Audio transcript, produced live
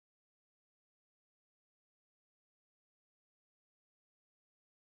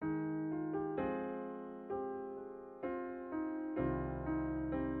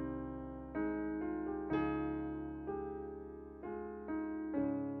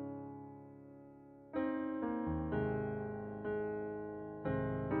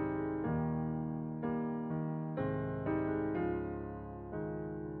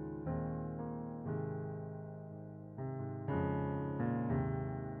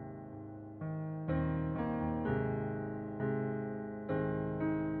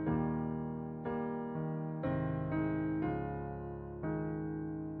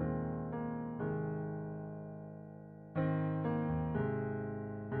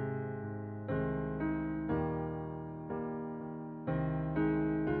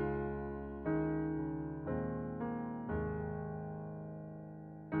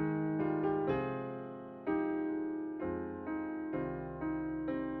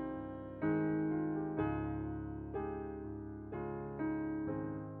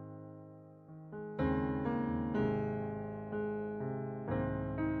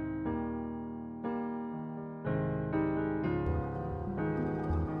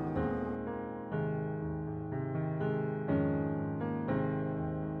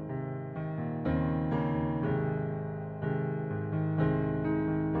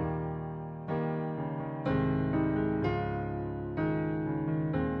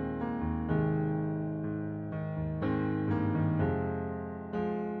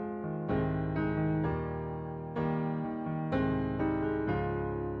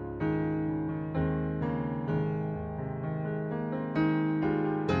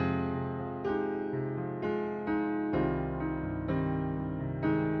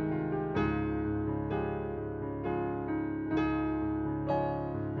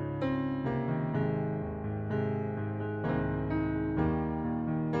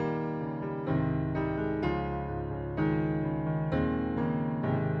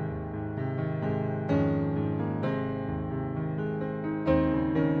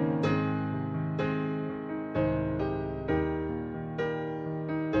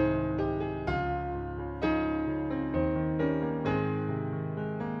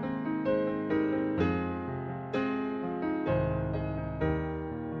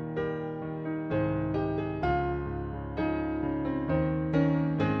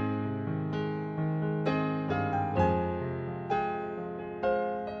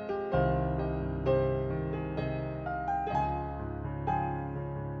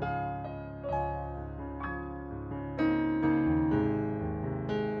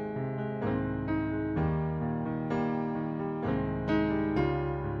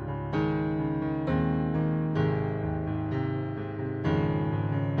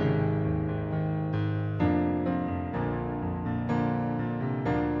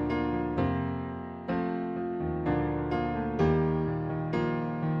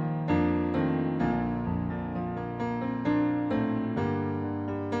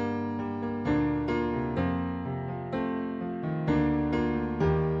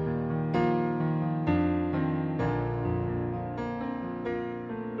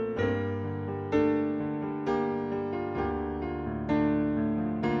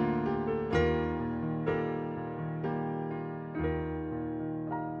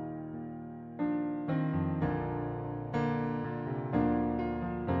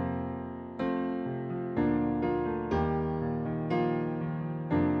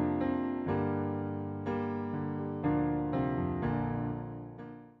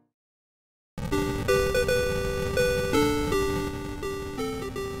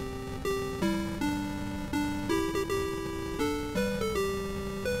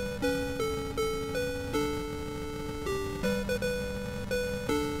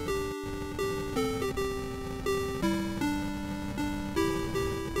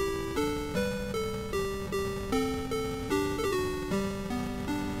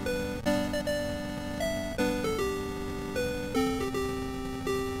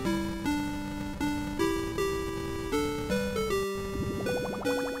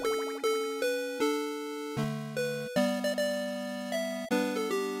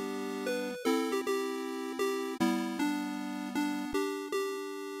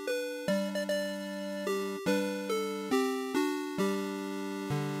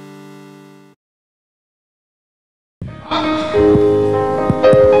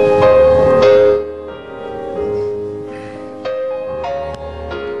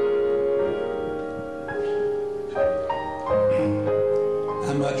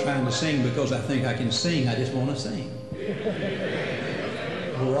to sing because I think I can sing. I just want to sing.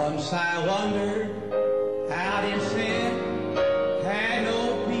 Once I wandered out in sin, had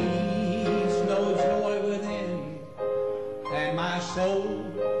no peace, no joy within, and my soul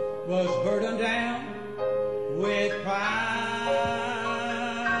was burdened down with pride.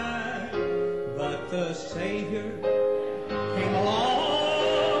 But the Savior came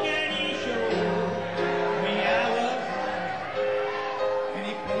along and He showed me I was right, and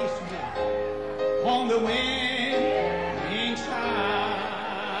He placed me on the winning side.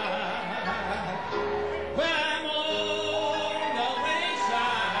 Well, I'm on the winning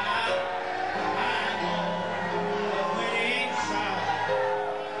side. I'm on the winning side.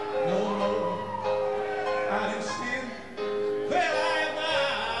 No more out in sin will I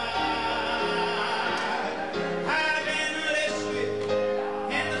abide. I've been listed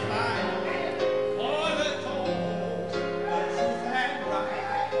in the fight for the cause of truth and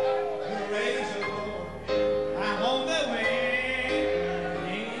right. Praise the Lord, I'm on the winning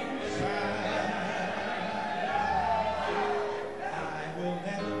side. I will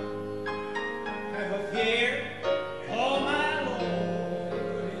never have a fear, for my Lord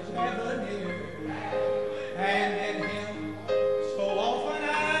is ever near, and in Him so often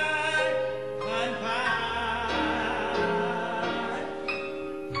I confide.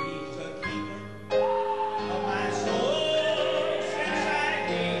 He's the keeper of my soul since I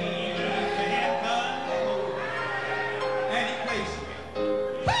gave Him control, and He placed me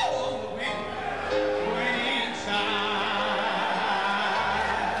on the winning side.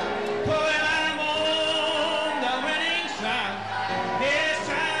 When I'm on the winning side, yes,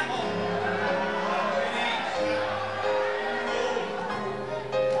 I'm on the winning side. No,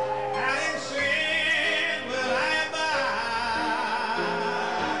 out in sin will I abide.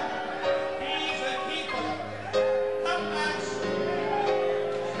 He's the keeper of my soul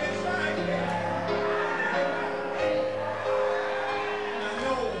since I gave Him. I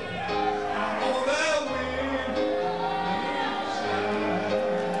know I'm on the winning side.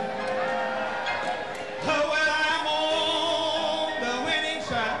 Oh, well, I'm on the winning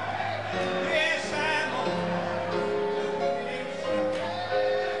side. Yes, I'm on the winning side.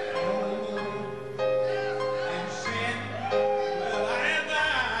 No more in sin will I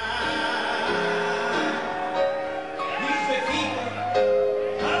abide. He's the keeper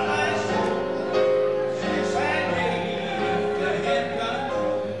of my soul since I gave to Him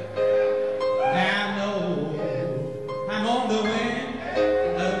control. Now I know I'm on the winning side.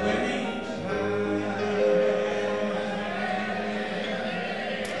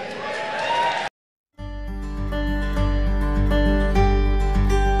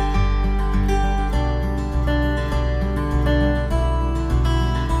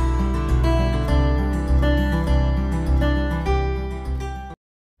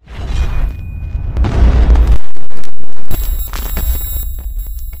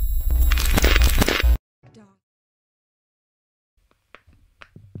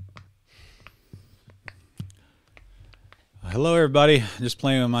 Hello, everybody. Just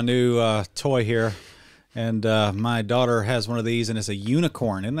playing with my new toy here, and my daughter has one of these, and it's a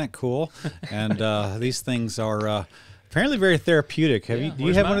unicorn. Isn't that cool? And these things are apparently very therapeutic. Do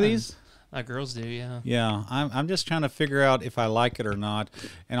you have one of these? My girls do, yeah. Yeah, I'm just trying to figure out if I like it or not.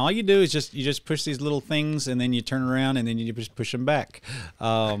 And all you do is you just push these little things, and then you turn around, and then you just push them back.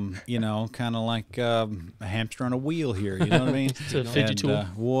 You know, kind of like a hamster on a wheel here. You know what I mean? It's a fidget tool.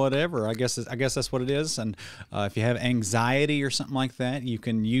 Whatever. I guess that's what it is. And if you have anxiety or something like that, you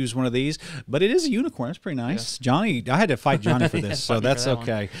can use one of these. But it is a unicorn. That's pretty nice. Yeah. Johnny, I had to fight Johnny for this, so that's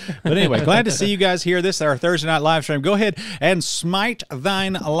okay. But anyway, glad to see you guys here. This is our Thursday night live stream. Go ahead and smite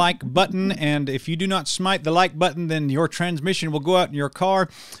thine like button. And if you do not smite the like button, then your transmission will go out in your car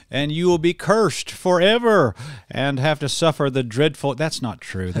and you will be cursed forever and have to suffer the dreadful. That's not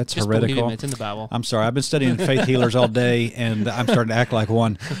true. That's heretical. It's in the Bible. I'm sorry. I've been studying faith healers all day, and I'm starting to act like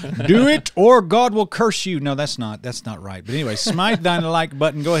one. Do it or God will curse you. No, that's not right. But anyway, smite thine like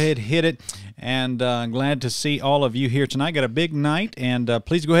button. Go ahead, hit it. And glad to see all of you here tonight. Got a big night, and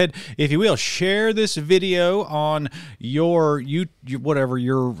please go ahead, if you will, share this video on your whatever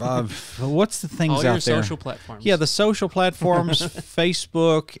your what's the things all out your there? Social platforms. Yeah, the social platforms,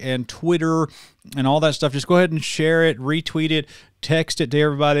 Facebook and Twitter and all that stuff. Just go ahead and share it, retweet it, text it to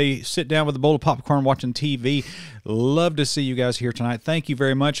everybody. Sit down with a bowl of popcorn watching TV. Love to see you guys here tonight. Thank you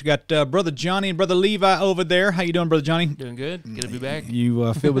very much. You got Brother Johnny and Brother Levi over there. How you doing, Brother Johnny? Doing good. Good to be back.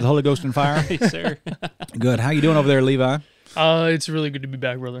 You filled with the Holy Ghost and fire? Yes, sir. Good. How you doing over there, Levi? It's really good to be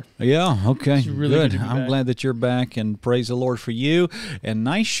back, brother. Yeah, okay, really good to be I'm back. glad that you're back, and praise the Lord for you. And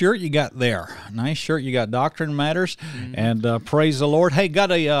nice shirt you got there. Nice shirt you got. Doctrine Matters, and praise the Lord. Hey,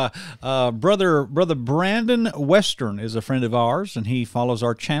 got a brother Brandon Western is a friend of ours, and he follows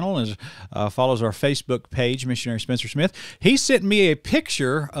our channel and follows our Facebook page, Missionary Spencer Smith. He sent me a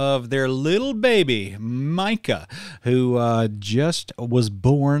picture of their little baby, Micah, who just was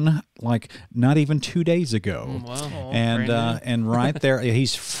born like not even 2 days ago. Wow. And right there,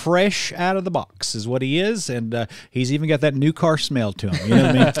 he's fresh out of the box is what he is, and he's even got that new car smell to him. You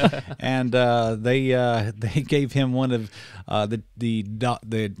know what I mean? And they gave him one of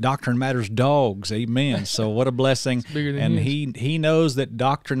the Doctrine Matters dogs. Amen. So what a blessing. bigger than And he he knows that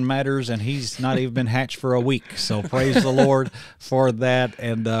Doctrine Matters, and he's not even been hatched for a week. So praise the Lord for that.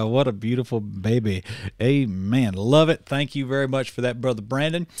 And what a beautiful baby. Amen. Love it. Thank you very much for that, Brother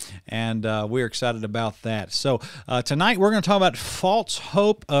Brandon. And we're excited about that. So tonight we're going to talk about false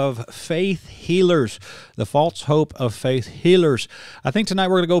hope of faith healers. The false hope of faith healers. I think tonight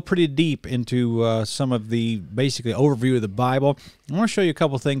we're going to go pretty deep into some of the basically overview of the Bible. I want to show you a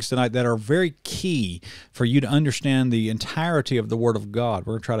couple things tonight that are very key for you to understand the entirety of the Word of God.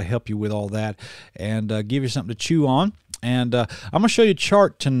 We're going to try to help you with all that and give you something to chew on. And I'm going to show you a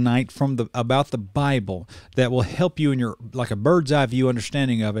chart tonight from about the Bible that will help you in your like a bird's eye view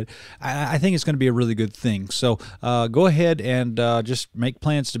understanding of it. I think it's going to be a really good thing. So go ahead and just make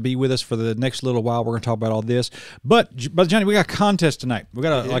plans to be with us for the next little while. We're going to talk about all this. But Brother Johnny, we got a contest tonight. We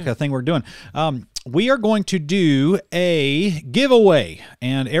got a thing we're doing. We are going to do a giveaway,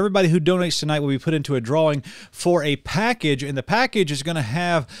 and everybody who donates tonight will be put into a drawing for a package, and the package is going to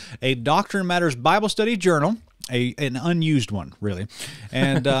have a Doctrine Matters Bible Study Journal, an unused one, really,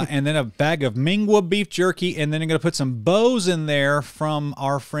 and then a bag of Mingwa beef jerky, and then I'm going to put some bows in there from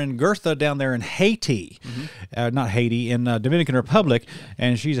our friend Gertha down there in Haiti, not Haiti, in Dominican Republic,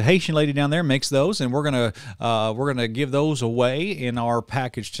 and she's a Haitian lady down there, makes those, and we're gonna give those away in our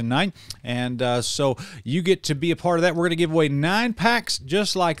package tonight, and so you get to be a part of that. We're going to give away 9 packs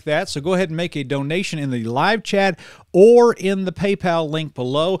just like that. So go ahead and make a donation in the live chat or in the PayPal link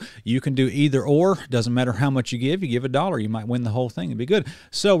below. You can do either or. Doesn't matter how much you give. You give $1, you might win the whole thing. It'd be good.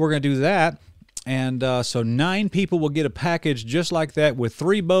 So we're going to do that. And so 9 people will get a package just like that with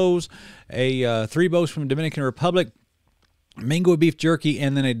 3 bows, 3 bows from Dominican Republic, Mingwa beef jerky,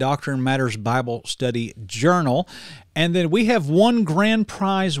 and then a Doctrine Matters Bible Study Journal. And then we have one grand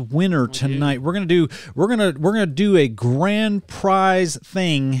prize winner tonight. We're gonna do a grand prize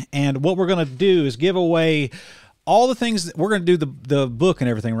thing, and what we're gonna do is give away all the things that we're going to do, the book and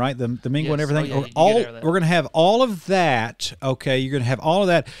everything, right? The Mingwa and everything. We're going to have all of that. Okay, you're going to have all of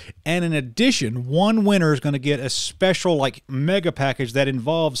that, and in addition, one winner is going to get a special like mega package that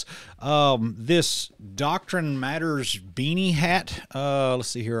involves this Doctrine Matters beanie hat. Let's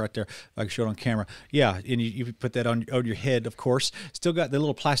see here, right there. If I can show it on camera. Yeah, and you put that on your head, of course. Still got the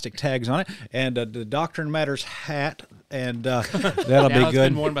little plastic tags on it, and the Doctrine Matters hat. And that'll be good. It's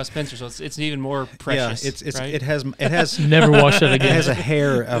been worn by Spencer, so it's even more precious. Yeah, right? it has Never wash it again. It has a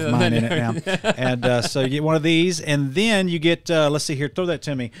hair of mine in it now, and so you get one of these, and then you get. Let's see here, throw that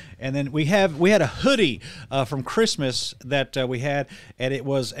to me, and then we had a hoodie from Christmas that we had, and it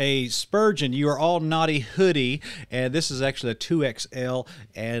was a Spurgeon "You Are All Naughty" hoodie, and this is actually a 2XL,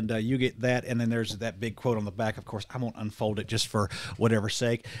 and you get that, and then there's that big quote on the back. Of course, I won't unfold it just for whatever's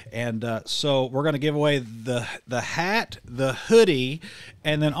sake, and so we're going to give away the hat, the hoodie,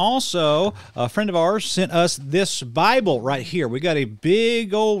 and then also a friend of ours sent us this Bible right here. We got a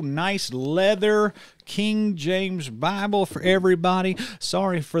big old nice leather King James Bible for everybody.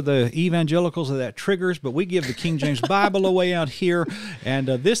 Sorry for the evangelicals that triggers, but we give the King James Bible away out here, and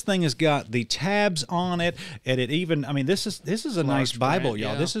this thing has got the tabs on it, and it even, I mean, this is a nice Bible,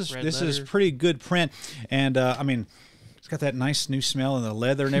 y'all. This is pretty good print, and I mean, got that nice new smell and the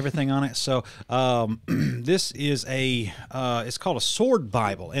leather and everything on it. So this is it's called a sword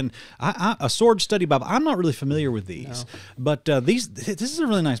Bible, and a sword study Bible. I'm not really familiar with these, but this is a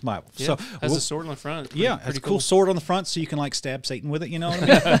really nice Bible. Yeah, so has a sword on the front. It's a cool sword on the front, so you can like stab Satan with it. You know what I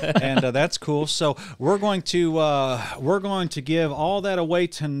mean? And that's cool. So we're going to give all that away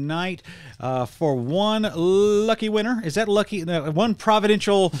tonight for one lucky winner. Is that lucky? No, one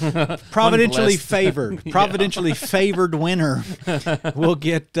providentially favored winner will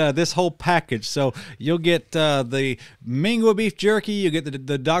get this whole package. So you'll get the Mingwa beef jerky, you get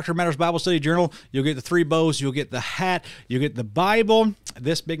the Doctrine Matters Bible Study Journal, you'll get the 3 bows, you'll get the hat, you'll get the Bible,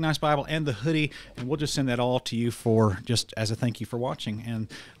 this Big Nice Bible and the hoodie, and we'll just send that all to you for just as a thank you for watching, and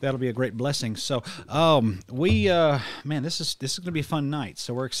that'll be a great blessing. So man, this is going to be a fun night,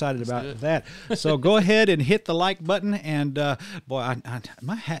 so we're excited about that. So go ahead and hit the like button, and boy,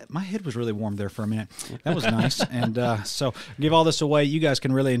 my head was really warm there for a minute. That was nice. And so give all this away. You guys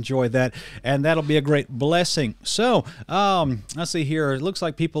can really enjoy that, and that'll be a great blessing. So let's see here. It looks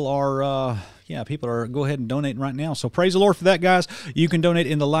like people are people are go ahead and donating right now. So praise the Lord for that, guys. You can donate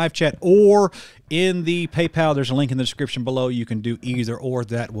in the live chat or in the PayPal. There's a link in the description below. You can do either or.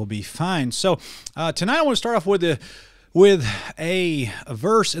 That will be fine. So tonight I want to start off with a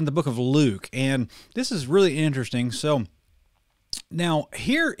verse in the book of Luke, and this is really interesting. So now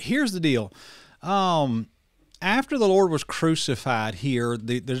here's the deal. After the Lord was crucified here,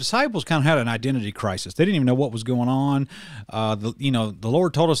 the disciples kind of had an identity crisis. They didn't even know what was going on. The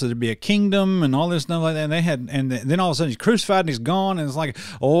Lord told us that there'd be a kingdom and all this stuff like that. And then all of a sudden he's crucified and he's gone, and it's like,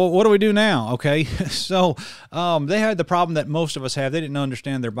 oh, what do we do now? Okay, so they had the problem that most of us have. They didn't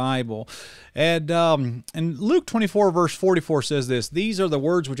understand their Bible. And Luke 24 verse 44 says this: "These are the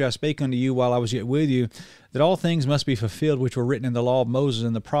words which I spake unto you while I was yet with you, that all things must be fulfilled which were written in the law of Moses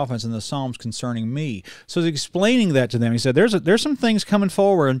and the prophets and the Psalms concerning me." So he's explaining that to them. He said, there's some things coming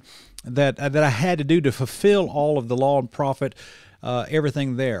forward that I had to do to fulfill all of the law and prophet,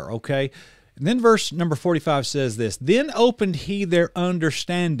 everything there, okay? And then verse number 45 says this: "Then opened he their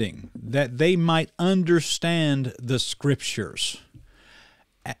understanding, that they might understand the Scriptures."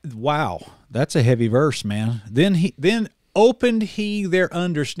 Wow, that's a heavy verse, man. Then opened he their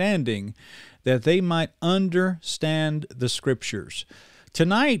understanding, that they might understand the Scriptures.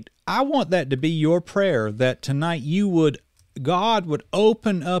 Tonight, I want that to be your prayer, that tonight God would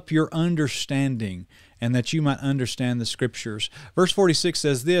open up your understanding, and that you might understand the Scriptures. Verse 46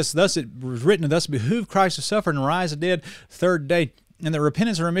 says this: "Thus it was written, thus behooved Christ to suffer and rise of the dead third day, and that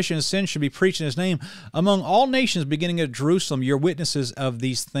repentance and remission of sins should be preached in His name among all nations, beginning at Jerusalem. You're witnesses of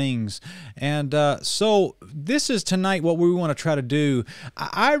these things." And so this is tonight what we want to try to do.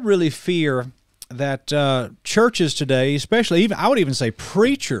 I really fear that churches today, especially, I would even say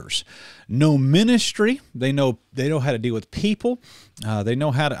preachers, know ministry. They know how to deal with people. They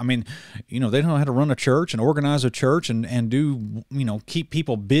know how to, they know how to run a church and organize a church and do, keep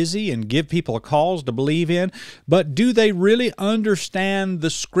people busy and give people a cause to believe in. But do they really understand the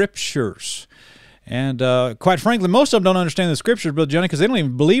Scriptures? And quite frankly, most of them don't understand the Scriptures, Brother Johnny, because they don't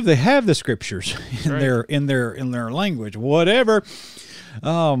even believe they have the Scriptures in their language. Whatever.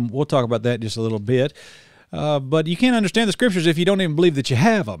 We'll talk about that just a little bit. But you can't understand the Scriptures if you don't even believe that you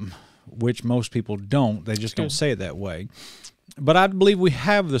have them, which most people don't. They just don't say it that way. But I believe we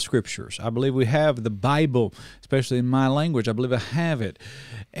have the Scriptures. I believe we have the Bible, especially in my language. I believe I have it.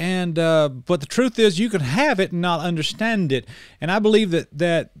 And but the truth is, you can have it and not understand it. And I believe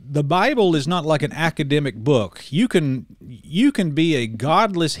that the Bible is not like an academic book. You can be a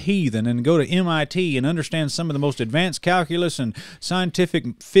godless heathen and go to MIT and understand some of the most advanced calculus and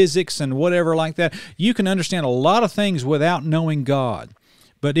scientific physics and whatever like that. You can understand a lot of things without knowing God.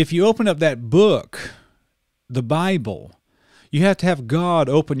 But if you open up that book, the Bible, you have to have God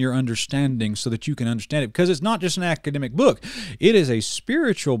open your understanding so that you can understand it, because it's not just an academic book. It is a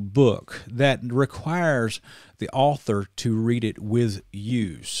spiritual book that requires the author to read it with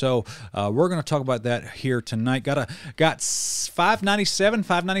you. So we're going to talk about that here tonight. Got 597,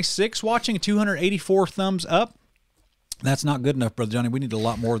 596 watching, 284 thumbs up. That's not good enough, Brother Johnny. We need a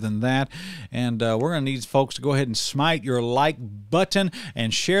lot more than that. And we're going to need folks to go ahead and smite your like button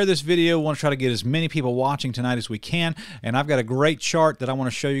and share this video. We want to try to get as many people watching tonight as we can. And I've got a great chart that I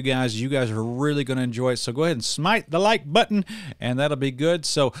want to show you guys. You guys are really going to enjoy it. So go ahead and smite the like button, and that'll be good.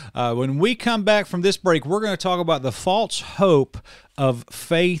 So when we come back from this break, we're going to talk about the false hope of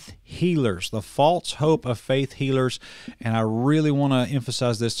faith healers, the false hope of faith healers. And I really want to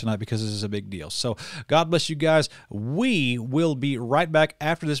emphasize this tonight because this is a big deal. So God bless you guys. We will be right back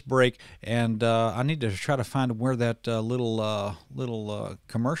after this break, and I need to try to find where that little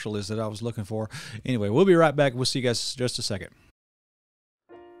commercial is that I was looking for. Anyway, we'll be right back. We'll see you guys in just a second.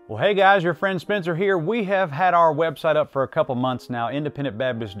 Well, hey guys, your friend Spencer here. We have had our website up for a couple months now,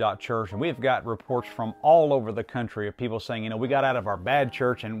 independentbaptist.church, and we've got reports from all over the country of people saying, we got out of our bad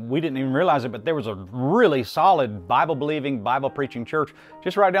church and we didn't even realize it, but there was a really solid Bible-believing, Bible-preaching church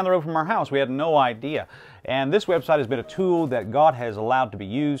just right down the road from our house. We had no idea. And this website has been a tool that God has allowed to be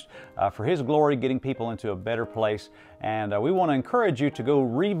used for His glory, getting people into a better place. And we want to encourage you to go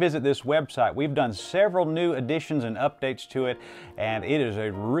revisit this website. We've done several new additions and updates to it, and it is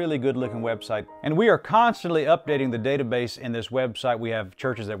a really good looking website. And we are constantly updating the database in this website. We have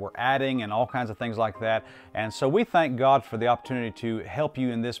churches that we're adding and all kinds of things like that. And so we thank God for the opportunity to help you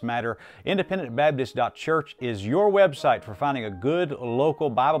in this matter. IndependentBaptist.church is your website for finding a good local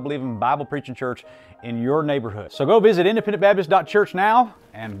Bible-believing, Bible-preaching church in your neighborhood. So go visit IndependentBaptist.church now,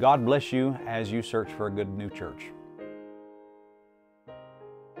 and God bless you as you search for a good new church.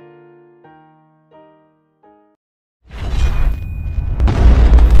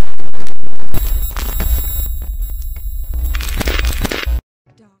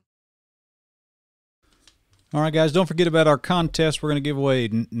 All right, guys, don't forget about our contest. We're going to give away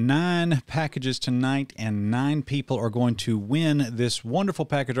 9 packages tonight, and 9 people are going to win this wonderful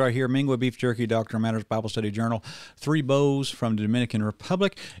package right here, Mingua Beef Jerky, Doctrine Matters Bible Study Journal, 3 bows from the Dominican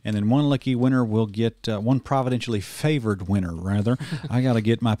Republic, and then 1 lucky winner will get, 1 providentially favored winner, rather. I got to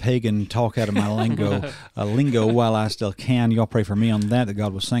get my pagan talk out of my lingo while I still can. Y'all pray for me on that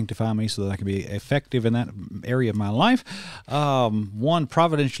God will sanctify me so that I can be effective in that area of my life. 1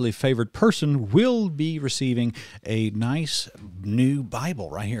 providentially favored person will be receiving a nice new Bible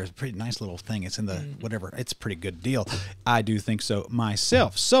right here. It's a pretty nice little thing. It's in the whatever. It's a pretty good deal. I do think so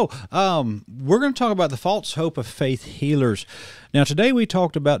myself. So we're going to talk about the false hope of faith healers. Now, today we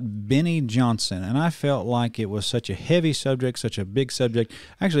talked about Benny Johnson, and I felt like it was such a heavy subject, such a big subject.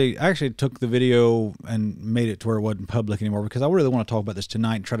 I actually took the video and made it to where it wasn't public anymore because I really want to talk about this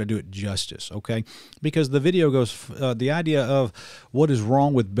tonight and try to do it justice, okay? Because the video goes, the idea of what is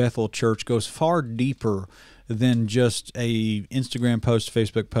wrong with Bethel Church goes far deeper than just a Instagram post,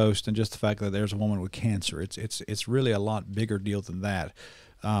 Facebook post, and just the fact that there's a woman with cancer. It's really a lot bigger deal than that.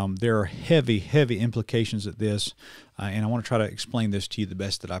 There are heavy implications of this, and I want to try to explain this to you the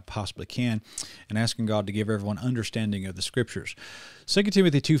best that I possibly can, and asking God to give everyone understanding of the Scriptures. 2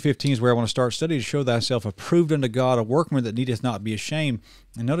 Timothy 2:15 is where I want to start. Study to show thyself approved unto God, a workman that needeth not be ashamed.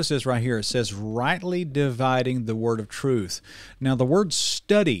 And notice this right here. It says, rightly dividing the word of truth. Now, the word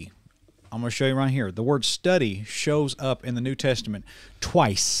study, I'm going to show you right here. The word study shows up in the New Testament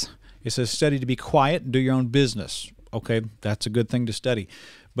twice. It says study to be quiet and do your own business. Okay, that's a good thing to study.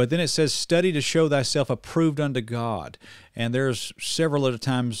 But then it says study to show thyself approved unto God. And there's several other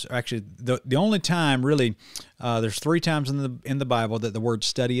times, actually, the only time really, there's 3 times in the Bible that the word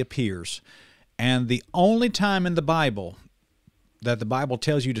study appears. And the only time in the Bible that the Bible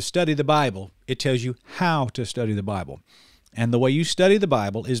tells you to study the Bible, it tells you how to study the Bible. And the way you study the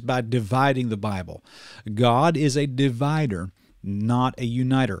Bible is by dividing the Bible. God is a divider, not a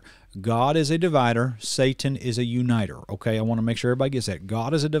uniter. God is a divider, Satan is a uniter. Okay, I want to make sure everybody gets that.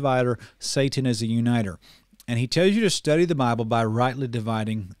 God is a divider, Satan is a uniter. And he tells you to study the Bible by rightly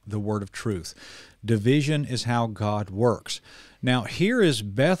dividing the word of truth. Division is how God works. Now, here is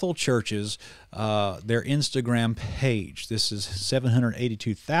Bethel Church's, their Instagram page. This is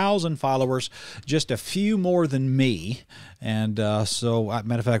 782,000 followers, just a few more than me. And so,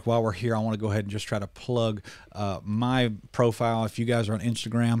 matter of fact, while we're here, I want to go ahead and just try to plug my profile. If you guys are on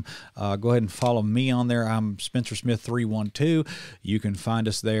Instagram, go ahead and follow me on there. I'm Spencer Smith 312. You can find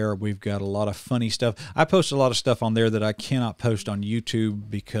us there. We've got a lot of funny stuff. I post a lot of stuff on there that I cannot post on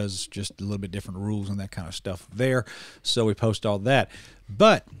YouTube because just a little bit different rules and that kind of stuff there. So we post all that.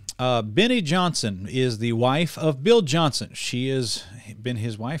 But Benny Johnson is the wife of Bill Johnson. She has been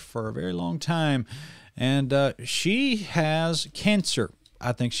his wife for a very long time, and she has cancer.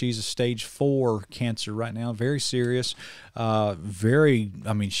 I think she's a stage 4 cancer right now, very serious. I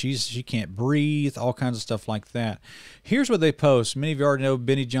mean, she can't breathe, all kinds of stuff like that. Here's what they post. Many of you already know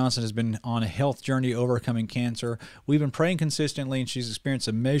Benny Johnson has been on a health journey overcoming cancer. We've been praying consistently, and she's experienced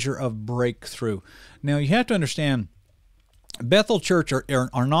a measure of breakthrough. Now, you have to understand, Bethel Church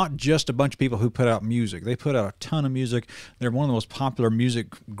are not just a bunch of people who put out music. They put out a ton of music. They're one of the most popular music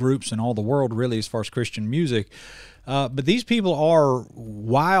groups in all the world, really, as far as Christian music. But these people are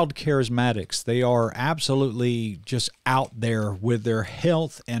wild charismatics. They are absolutely just out there with their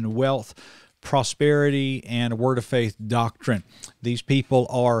health and wealth, prosperity, and word of faith doctrine. These people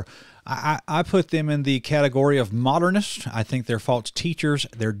are... I put them in the category of modernists. I think they're false teachers.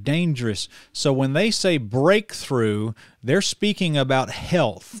 They're dangerous. So when they say breakthrough, they're speaking about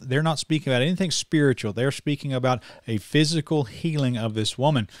health. They're not speaking about anything spiritual. They're speaking about a physical healing of this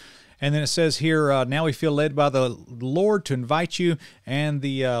woman. And then it says here, now we feel led by the Lord to invite you and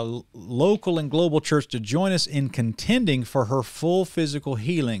the local and global church to join us in contending for her full physical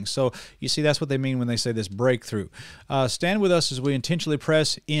healing. So you see, that's what they mean when they say this breakthrough. Stand with us as we intentionally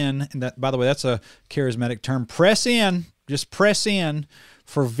press in. And that, by the way, that's a charismatic term. Press in, just press in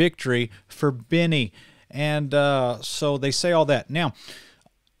for victory for Benny. And so they say all that. Now,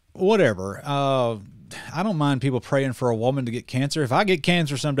 whatever. I don't mind people praying for a woman to get cancer. If I get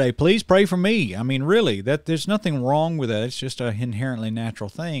cancer someday, please pray for me. I mean, really, there's nothing wrong with that. It's just an inherently natural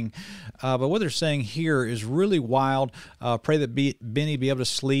thing. But what they're saying here is really wild. Pray that Benny be able to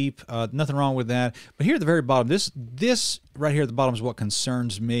sleep. Nothing wrong with that. But here at the very bottom, this right here at the bottom is what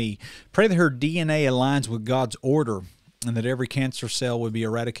concerns me. Pray that her DNA aligns with God's order and that every cancer cell would be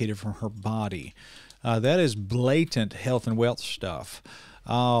eradicated from her body. That is blatant health and wealth stuff.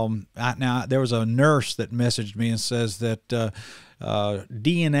 Now, there was a nurse that messaged me and says that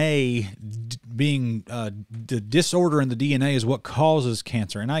DNA being the disorder in the DNA is what causes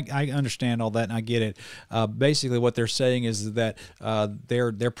cancer, and I understand all that and I get it. Basically, what they're saying is that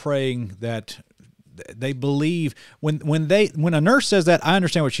they're praying that they believe when a nurse says that, I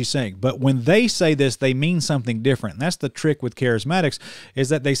understand what she's saying, but when they say this, they mean something different. And that's the trick with charismatics, is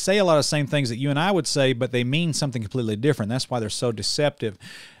that they say a lot of the same things that you and I would say, but they mean something completely different. That's why they're so deceptive.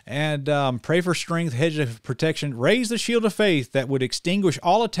 And pray for strength, hedge of protection, raise the shield of faith that would extinguish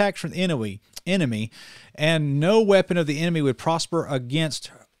all attacks from the enemy, and no weapon of the enemy would prosper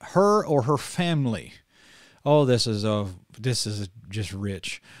against her or her family. Oh, this is just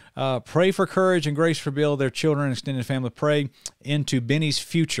rich. Pray for courage and grace for Bill, their children, and extended family. Pray into Benny's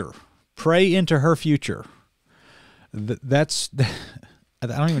future. Pray into her future. I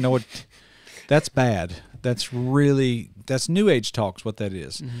don't even know what. That's bad. That's New Age talks, what that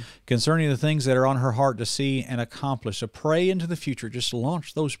is. Mm-hmm. Concerning the things that are on her heart to see and accomplish. So pray into the future. Just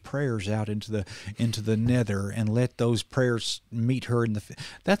launch those prayers out into the nether and let those prayers meet her in the.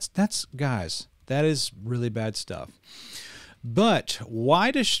 That's guys. That is really bad stuff. But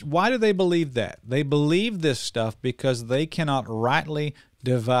why do they believe that? They believe this stuff because they cannot rightly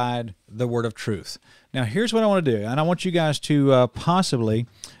divide the word of truth. Now, here's what I want to do, and I want you guys to possibly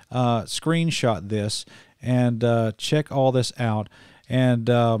screenshot this and check all this out. And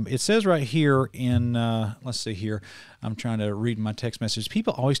it says right here in, let's see here, I'm trying to read my text messages.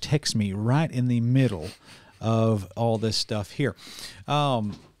 People always text me right in the middle of all this stuff here.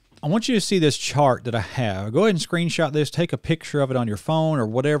 I want you to see this chart that I have. Go ahead and screenshot this. Take a picture of it on your phone or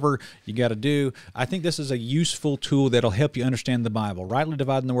whatever you got to do. I think this is a useful tool that'll help you understand the Bible, rightly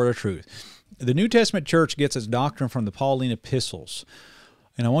dividing the word of truth. The New Testament church gets its doctrine from the Pauline epistles.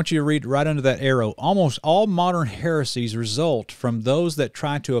 And I want you to read right under that arrow. Almost all modern heresies result from those that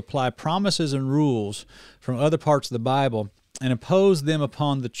try to apply promises and rules from other parts of the Bible and impose them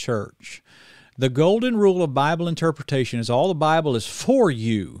upon the church. The golden rule of Bible interpretation is all the Bible is for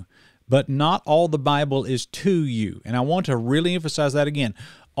you, but not all the Bible is to you. And I want to really emphasize that again.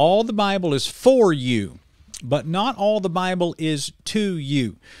 All the Bible is for you, but not all the Bible is to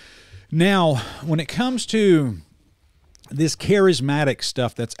you. Now, when it comes to this charismatic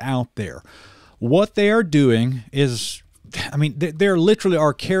stuff that's out there, what they are doing is, I mean, there literally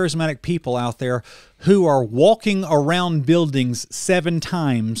are charismatic people out there who are walking around buildings 7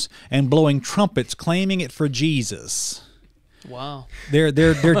 times and blowing trumpets, claiming it for Jesus. Wow. They're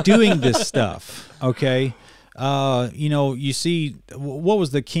doing this stuff, okay? You see, what was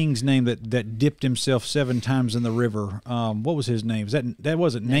the king's name that dipped himself 7 times in the river? What was his name? That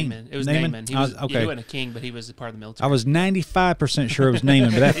wasn't Naaman. It was Naaman. He was, okay. He wasn't a king, but he was a part of the military. I was 95% sure it was Naaman,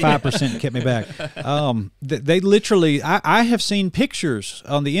 but that 5% kept me back. They literally, I have seen pictures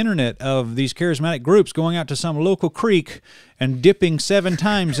on the internet of these charismatic groups going out to some local creek and dipping 7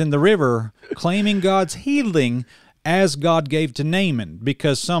 times in the river, claiming God's healing as God gave to Naaman,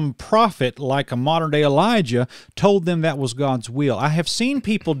 because some prophet, like a modern-day Elijah, told them that was God's will. I have seen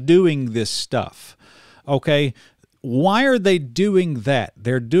people doing this stuff, okay? Why are they doing that?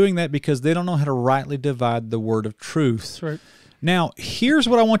 They're doing that because they don't know how to rightly divide the word of truth. That's right. Now, here's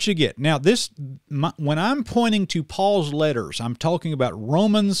what I want you to get. Now, when I'm pointing to Paul's letters, I'm talking about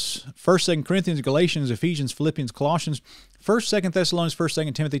Romans, 1st, 2nd Corinthians, Galatians, Ephesians, Philippians, Colossians, 1st, 2nd Thessalonians, 1st,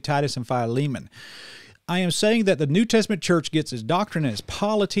 2nd Timothy, Titus, and Philemon. I am saying that the New Testament church gets its doctrine and its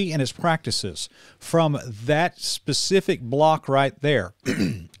polity and its practices from that specific block right there.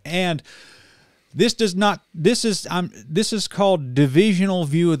 And this is called divisional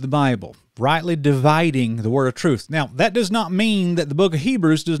view of the Bible, rightly dividing the word of truth. Now, that does not mean that the book of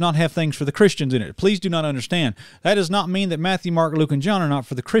Hebrews does not have things for the Christians in it. Please do not understand. That does not mean that Matthew, Mark, Luke, and John are not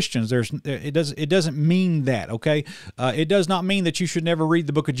for the Christians. It doesn't mean that, okay? It does not mean that you should never read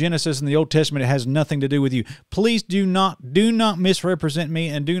the book of Genesis in the Old Testament. It has nothing to do with you. Please do not misrepresent me,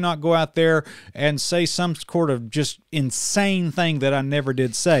 and do not go out there and say some sort of just insane thing that I never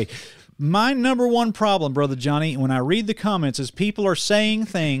did say. My number one problem, Brother Johnny, when I read the comments is people are saying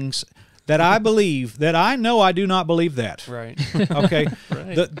things that I believe that I know I do not believe that. Right. Okay.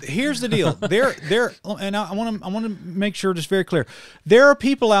 Right. Here's the deal. And I want to make sure it's very clear. There are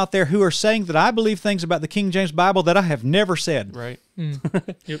people out there who are saying that I believe things about the King James Bible that I have never said. Right.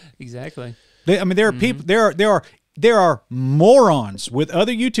 Yep. Exactly. I mean, there are people. There are morons with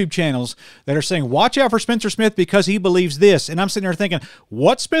other YouTube channels that are saying, "Watch out for Spencer Smith because he believes this," and I'm sitting there thinking,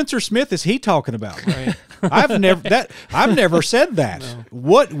 "What Spencer Smith is he talking about?" Right. I've never said that. No.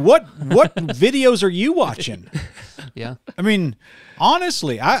 What videos are you watching? Yeah. I mean,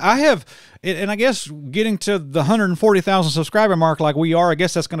 honestly, I have, and I guess getting to the 140,000 subscriber mark like we are, I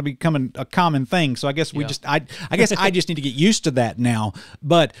guess that's going to become a common thing. So I guess I guess I just need to get used to that now.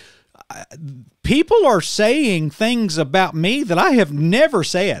 But people are saying things about me that I have never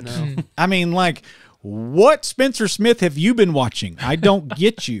said. No. I mean, like, what Spencer Smith have you been watching? I don't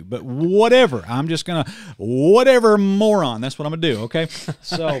get you, but whatever. I'm just going to, whatever moron. That's what I'm going to do, okay?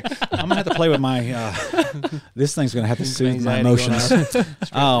 So I'm going to have to play with my, this thing's going to have to soothe my emotions.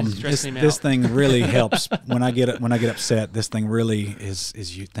 This thing really helps when I get upset. This thing really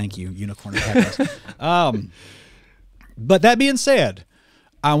is you. Thank you, Unicorn. But that being said,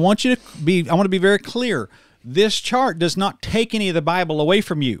 I want to be very clear. This chart does not take any of the Bible away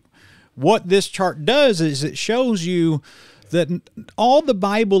from you. What this chart does is it shows you that all the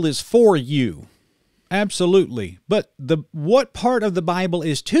Bible is for you. Absolutely. But what part of the Bible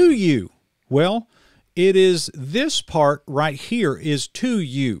is to you? Well, it is this part right here is to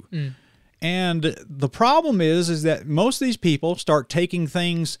you. And the problem is that most of these people start taking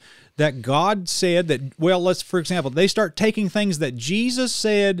things that God said that, well, for example, they start taking things that Jesus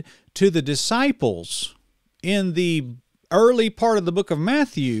said to the disciples in the early part of the book of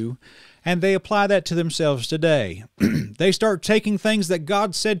Matthew, and they apply that to themselves today. They start taking things that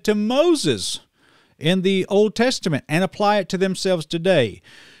God said to Moses in the Old Testament and apply it to themselves today.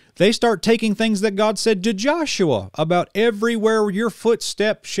 They start taking things that God said to Joshua about everywhere your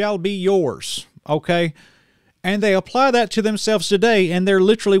footstep shall be yours, okay? And they apply that to themselves today, and they're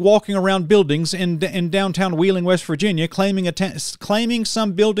literally walking around buildings in downtown Wheeling, West Virginia, claiming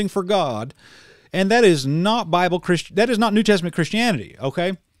some building for God, and that is not that is not New Testament Christianity,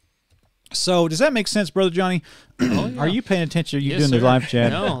 okay? So does that make sense, Brother Johnny? Oh, yeah. Are you paying attention? Are you doing the live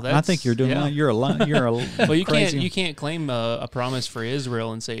chat? No, I think you're doing. Yeah. You're a well, you crazy. You can't claim a promise for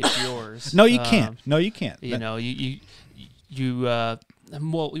Israel and say it's yours. No, you can't. No, you can't. You know,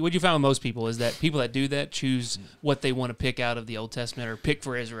 well, what you found with most people is that people that do that choose what they want to pick out of the Old Testament or pick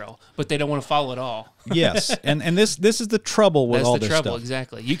for Israel, but they don't want to follow it all. Yes, and this is the trouble with all this stuff. That's the trouble,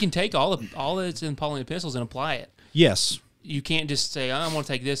 exactly. You can take all that's in Pauline epistles and apply it. Yes. You can't just say, I want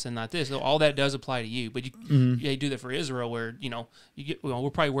to take this and not this. All that does apply to you. But you do that for Israel where, we're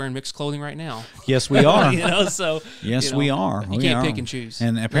probably wearing mixed clothing right now. Yes, we are. So. Yes, we are. You can't pick and choose.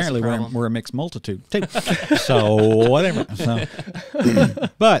 And apparently we're a mixed multitude too. So, whatever. So,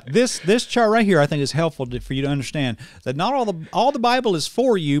 but this chart right here, I think, is helpful for you to understand that not all the Bible is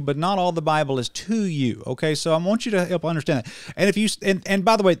for you, but not all the Bible is to you. Okay, so I want you to help understand that. And if you and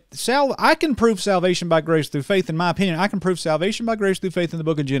by the way, I can prove salvation by grace through faith. In my opinion, I can prove salvation by grace through faith in the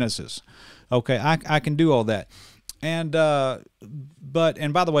book of Genesis. Okay, I can do all that. And by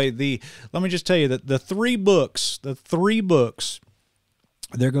the way, let me just tell you that the three books,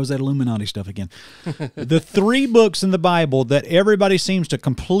 there goes that Illuminati stuff again. The three books in the Bible that everybody seems to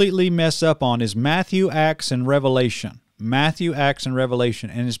completely mess up on is Matthew, Acts, and Revelation. Matthew, Acts, and Revelation.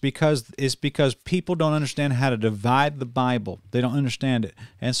 And it's because people don't understand how to divide the Bible. They don't understand it.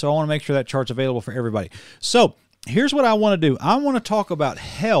 And so I want to make sure that chart's available for everybody. So here's what I want to do. I want to talk about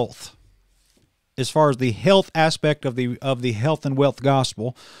health as far as the health aspect of the health and wealth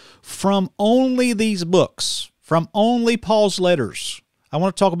gospel from only these books, from only Paul's letters. I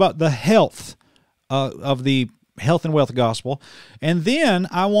want to talk about the health of the health and wealth gospel. And then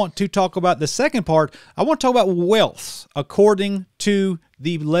I want to talk about the second part. I want to talk about wealth according to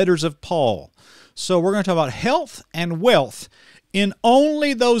the letters of Paul. So we're going to talk about health and wealth in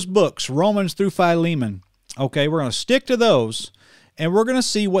only those books, Romans through Philemon. Okay, we're going to stick to those, and we're going to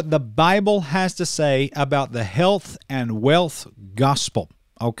see what the Bible has to say about the health and wealth gospel.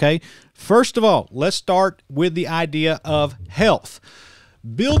 Okay, first of all, let's start with the idea of health.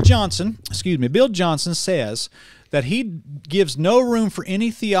 Bill Johnson says that he gives no room for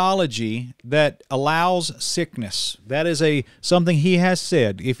any theology that allows sickness. That is something he has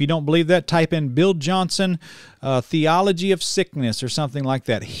said. If you don't believe that, type in Bill Johnson, theology of sickness or something like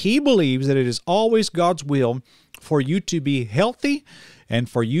that. He believes that it is always God's will for you to be healthy and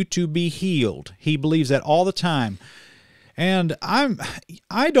for you to be healed. He believes that all the time. And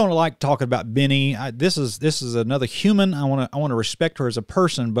I don't like talking about Benny. This is another human. I want to respect her as a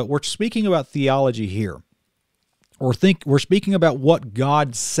person, but we're speaking about theology here. We're speaking about what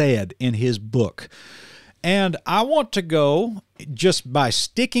God said in His book. And I want to go just by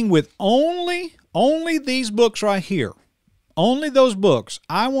sticking with only these books right here. Only those books.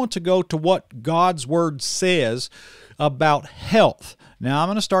 I want to go to what God's Word says about health. Now I'm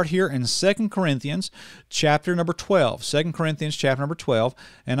going to start here in 2 Corinthians chapter number 12. 2 Corinthians chapter number 12,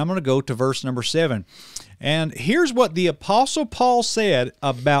 and I'm going to go to verse number 7. And here's what the Apostle Paul said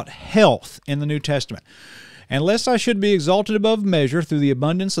about health in the New Testament. And lest I should be exalted above measure through the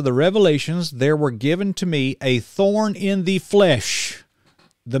abundance of the revelations, there were given to me a thorn in the flesh,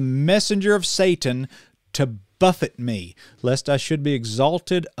 the messenger of Satan, to buffet me, lest I should be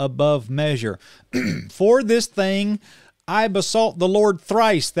exalted above measure. For this thing I besought the Lord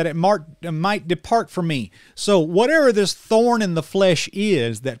thrice, that it might depart from me. So whatever this thorn in the flesh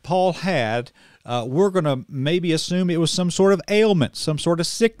is that Paul had, we're going to maybe assume it was some sort of ailment, some sort of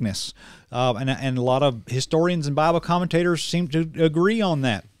sickness. And a lot of historians and Bible commentators seem to agree on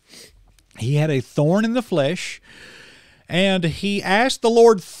that. He had a thorn in the flesh, and he asked the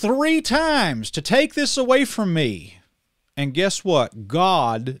Lord 3 times to take this away from me. And guess what?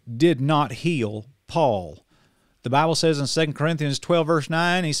 God did not heal Paul. The Bible says in 2 Corinthians 12, verse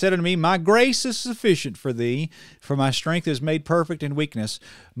 9, He said unto me, My grace is sufficient for thee, for my strength is made perfect in weakness.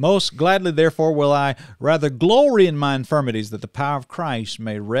 Most gladly, therefore, will I rather glory in my infirmities, that the power of Christ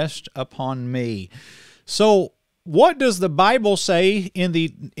may rest upon me. So, what does the Bible say in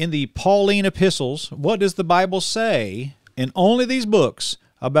the Pauline epistles? What does the Bible say in only these books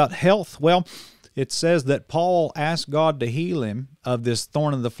about health? Well, it says that Paul asked God to heal him of this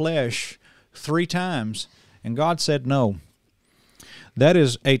thorn in the flesh 3 times. And God said no. That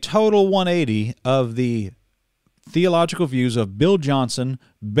is a total 180 of the theological views of Bill Johnson,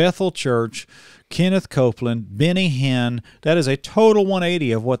 Bethel Church, Kenneth Copeland, Benny Hinn. That is a total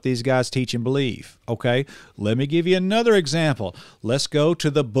 180 of what these guys teach and believe. Okay, let me give you another example. Let's go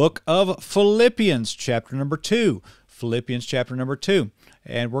to the book of Philippians, chapter number 2. Philippians, chapter number 2.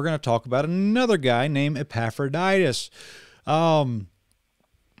 And we're going to talk about another guy named Epaphroditus. Let's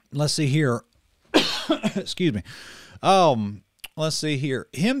see here. Excuse me. Let's see here.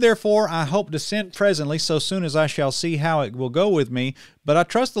 Him, therefore, I hope to send presently, so soon as I shall see how it will go with me. But I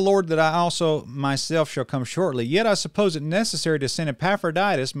trust the Lord that I also myself shall come shortly. Yet I suppose it necessary to send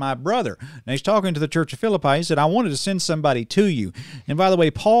Epaphroditus, my brother. Now he's talking to the church of Philippi. He said, I wanted to send somebody to you. And by the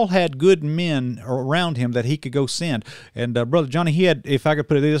way, Paul had good men around him that he could go send. And Brother Johnny, he had, if I could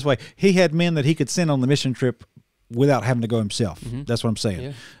put it this way, he had men that he could send on the mission trip without having to go himself. Mm-hmm. That's what I'm saying.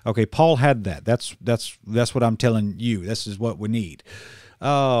 Yeah. Okay, Paul had that. That's what I'm telling you. This is what we need.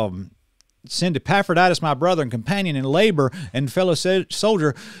 Send Epaphroditus, my brother and companion in labor and fellow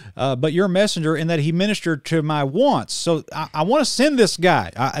soldier, but your messenger, in that he ministered to my wants. So I want to send this guy.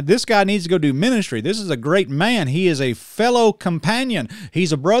 This guy needs to go do ministry. This is a great man. He is a fellow companion.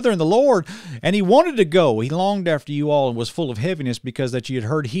 He's a brother in the Lord, and he wanted to go. He longed after you all and was full of heaviness because that you had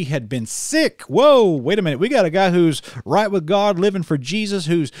heard he had been sick. Whoa, wait a minute. We got a guy who's right with God, living for Jesus,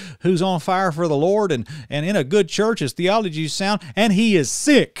 who's on fire for the Lord and in a good church. His theology is sound, and he is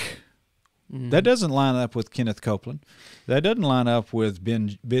sick. That doesn't line up with Kenneth Copeland. That doesn't line up with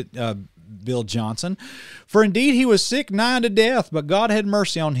Bill Johnson. For indeed he was sick nigh unto death, but God had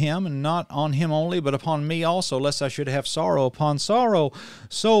mercy on him, and not on him only, but upon me also, lest I should have sorrow upon sorrow.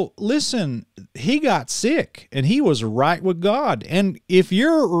 So listen, he got sick, and he was right with God. And if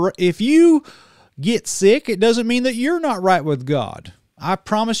you get sick, it doesn't mean that you're not right with God. I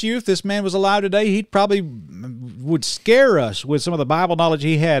promise you, if this man was alive today, he probably would scare us with some of the Bible knowledge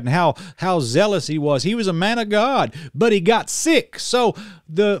he had and how zealous he was. He was a man of God, but he got sick. So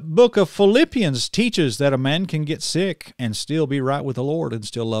the book of Philippians teaches that a man can get sick and still be right with the Lord and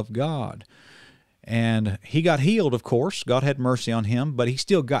still love God. And he got healed, of course. God had mercy on him, but he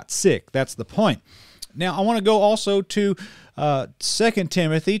still got sick. That's the point. Now, I want to go also to 2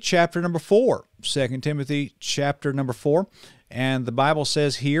 Timothy chapter number 4. 2 Timothy chapter number 4. And the Bible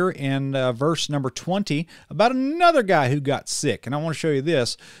says here in verse number 20 about another guy who got sick. And I want to show you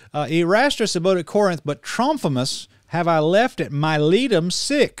this. Erastus abode at Corinth, but Trophimus have I left at Miletum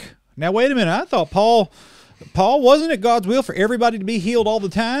sick. Now, wait a minute. I thought Paul, wasn't it God's will for everybody to be healed all the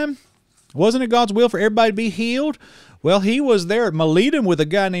time? Wasn't it God's will for everybody to be healed? Well, he was there at Miletum with a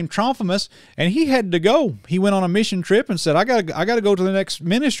guy named Trophimus, and he had to go. He went on a mission trip and said, I got to go to the next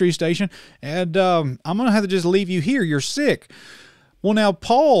ministry station, and I'm going to have to just leave you here. You're sick. Well, now,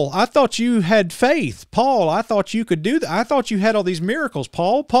 Paul, I thought you had faith. Paul, I thought you could do that. I thought you had all these miracles,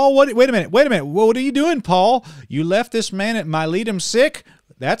 Paul. Paul, wait a minute. What are you doing, Paul? You left this man at Miletum sick?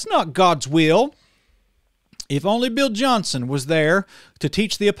 That's not God's will. If only Bill Johnson was there to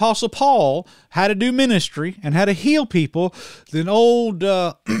teach the Apostle Paul how to do ministry and how to heal people, then old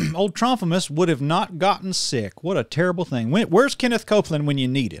Trophimus would have not gotten sick. What a terrible thing. Where's Kenneth Copeland when you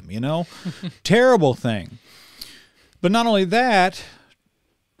need him, you know? Terrible thing. But not only that,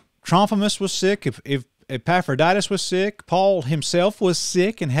 Trophimus was sick. If Epaphroditus was sick, Paul himself was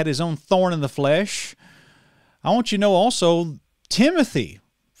sick and had his own thorn in the flesh. I want you to know also Timothy,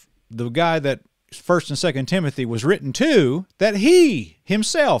 the guy that 1st and 2nd Timothy was written to, that he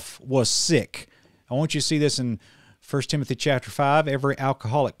himself was sick. I want you to see this in 1 Timothy chapter 5, every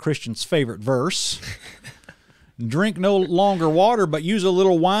alcoholic Christian's favorite verse. Drink no longer water, but use a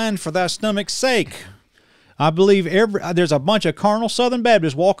little wine for thy stomach's sake. I believe there's a bunch of carnal Southern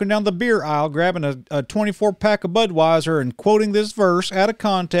Baptists walking down the beer aisle grabbing a 24-pack of Budweiser and quoting this verse out of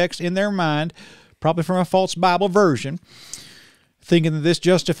context in their mind, probably from a false Bible version, thinking that this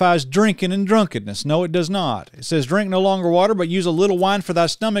justifies drinking and drunkenness. No, it does not. It says, drink no longer water, but use a little wine for thy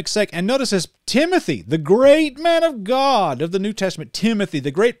stomach's sake. And notice this, Timothy, the great man of God of the New Testament, Timothy, the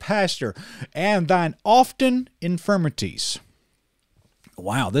great pastor, and thine often infirmities.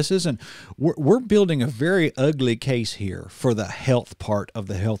 Wow, this isn't, we're building a very ugly case here for the health part of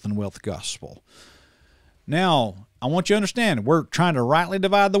the health and wealth gospel. Now, I want you to understand, we're trying to rightly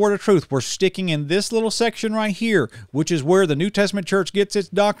divide the word of truth. We're sticking in this little section right here, which is where the New Testament church gets its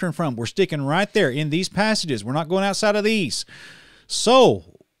doctrine from. We're sticking right there in these passages. We're not going outside of these. So,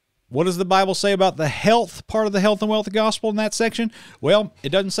 what does the Bible say about the health part of the health and wealth gospel in that section? Well, it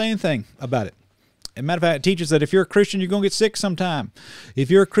doesn't say anything about it. As a matter of fact, it teaches that if you're a Christian, you're going to get sick sometime.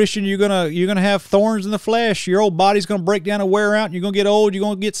 If you're a Christian, you're gonna have thorns in the flesh. Your old body's going to break down and wear out, and you're going to get old, you're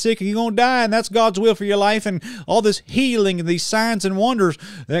going to get sick, and you're going to die, and that's God's will for your life. And all this healing and these signs and wonders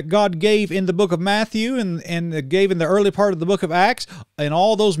that God gave in the book of Matthew and gave in the early part of the book of Acts, and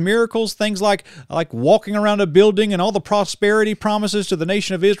all those miracles, things like walking around a building and all the prosperity promises to the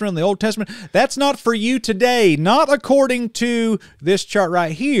nation of Israel in the Old Testament, that's not for you today, not according to this chart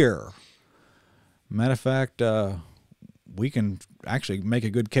right here. Matter of fact, we can actually make a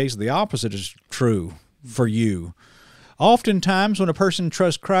good case the opposite is true for you. Oftentimes, when a person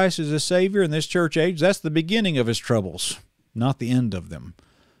trusts Christ as a Savior in this church age, that's the beginning of his troubles, not the end of them.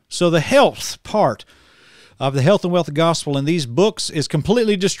 So the health part of the health and wealth gospel in these books is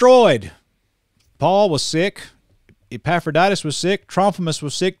completely destroyed. Paul was sick. Epaphroditus was sick. Trophimus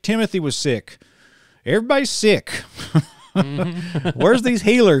was sick. Timothy was sick. Everybody's sick. Where's these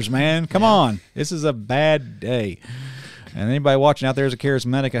healers, man? Come on. This is a bad day. And anybody watching out there is a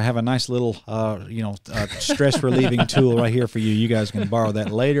charismatic, I have a nice little, stress-relieving tool right here for you. You guys can borrow that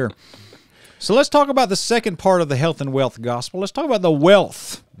later. So let's talk about the second part of the health and wealth gospel. Let's talk about the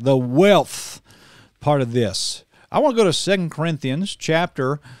wealth part of this. I want to go to 2 Corinthians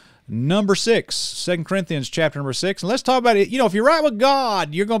chapter number 6, 2 Corinthians chapter number 6. And let's talk about it. You know, if you're right with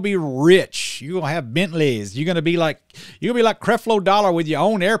God, you're going to be rich. You're going to have Bentleys. You're going to be like Creflo Dollar with your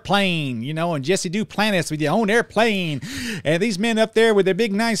own airplane, and Jesse Duplantis with your own airplane. And these men up there with their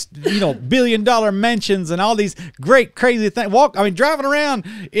big, nice, billion-dollar mansions and all these great, crazy things. Driving around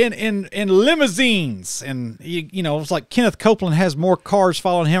in limousines. And, it's like Kenneth Copeland has more cars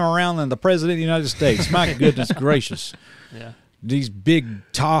following him around than the President of the United States. My goodness gracious. Yeah. These big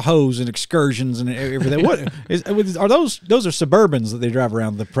Tahoes and excursions and everything. Are those are Suburbans that they drive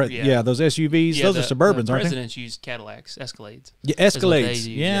around? Those SUVs. Yeah, those are Suburbans, aren't they? Presidents use Cadillacs, Escalades. Yeah,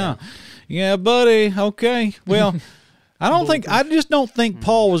 Escalades. Yeah, buddy. Okay. Well, I just don't think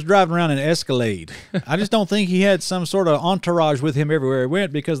Paul was driving around in an Escalade. I just don't think he had some sort of entourage with him everywhere he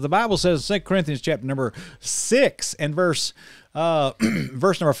went, because the Bible says in 2 Corinthians chapter number 6 and verse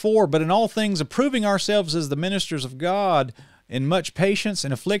number 4, but in all things approving ourselves as the ministers of God, in much patience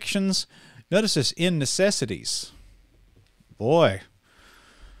and afflictions. Notice this, in necessities. Boy,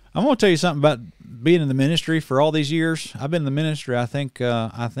 I'm going to tell you something about being in the ministry for all these years. I've been in the ministry, I think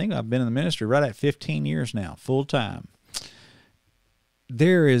I've been in the ministry right at 15 years now, full time.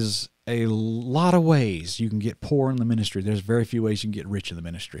 There is a lot of ways you can get poor in the ministry. There's very few ways you can get rich in the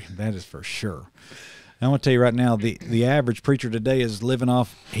ministry. That is for sure. I'm going to tell you right now, the average preacher today is living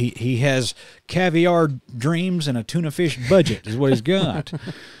off, he has caviar dreams and a tuna fish budget is what he's got.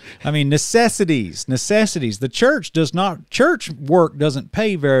 Necessities. The church work doesn't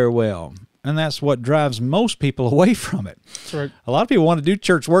pay very well. And that's what drives most people away from it. That's right. A lot of people want to do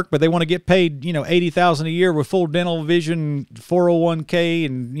church work, but they want to get paid, $80,000 a year with full dental vision, 401k,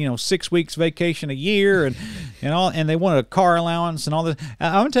 and 6 weeks vacation a year, and and they want a car allowance and all this.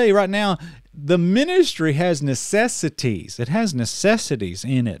 I'm going to tell you right now, the ministry has necessities. It has necessities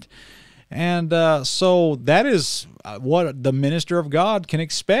in it. And so that is what the minister of God can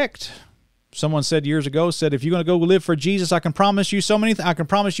expect. Someone said years ago, if you're going to go live for Jesus, I can promise you so many I can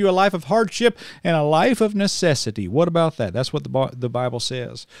promise you a life of hardship and a life of necessity. What about that? That's what the Bible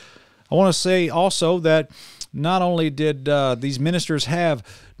says. I want to say also that not only did these ministers have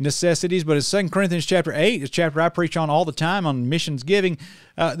necessities, but in 2 Corinthians chapter 8, a chapter I preach on all the time on missions giving,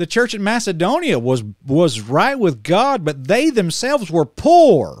 the church at Macedonia was right with God, but they themselves were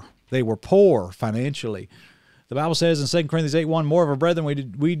poor. They were poor financially. The Bible says in 2 Corinthians 8:1, moreover,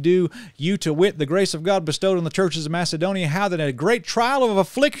 brethren, we do you to wit the grace of God bestowed on the churches of Macedonia, how that in a great trial of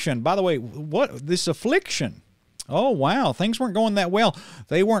affliction, by the way, what this affliction? Oh, wow, things weren't going that well.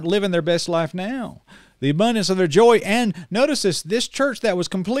 They weren't living their best life now. The abundance of their joy, and notice this church that was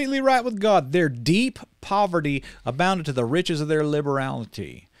completely right with God, their deep poverty abounded to the riches of their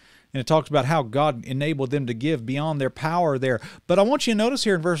liberality. And it talks about how God enabled them to give beyond their power there. But I want you to notice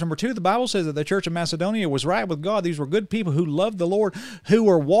here in verse number 2, the Bible says that the church of Macedonia was right with God. These were good people who loved the Lord, who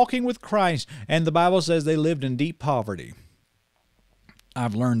were walking with Christ. And the Bible says they lived in deep poverty.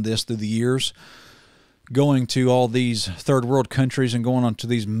 I've learned this through the years, going to all these third world countries and going on to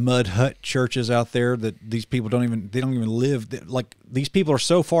these mud hut churches out there that these people don't even live. Like, these people are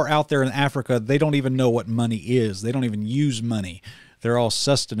so far out there in Africa, they don't even know what money is. They don't even use money. They're all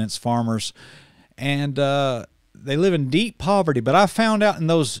sustenance farmers, and they live in deep poverty. But I found out in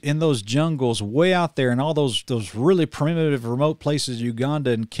those jungles way out there, in all those really primitive, remote places, Uganda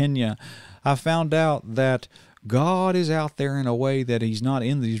and Kenya, I found out that God is out there in a way that He's not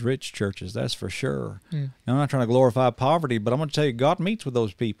in these rich churches. That's for sure. Now, I'm not trying to glorify poverty, but I'm going to tell you, God meets with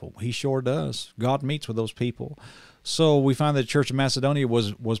those people. He sure does. God meets with those people. So we find that the church of Macedonia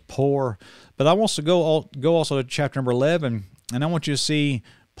was poor. But I want to go also to chapter number 11. And I want you to see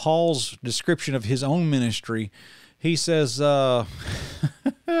Paul's description of his own ministry. He says, talks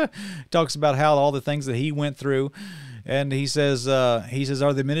about how all the things that he went through. And he says, are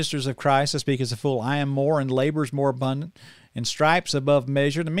the ministers of Christ, I speak as a fool, I am more, and labors more abundant, and stripes above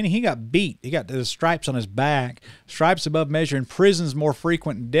measure. Meaning he got beat. He got the stripes on his back, stripes above measure, and prisons more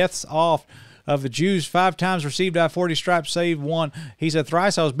frequent, and deaths oft. Of the Jews, 5 times received I 40 stripes, save one. He said,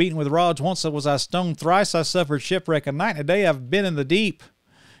 thrice I was beaten with rods, once was I stoned, thrice I suffered shipwreck, a night and a day I've been in the deep.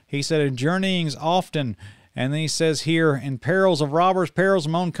 He said, in journeyings often. And then he says here, in perils of robbers, perils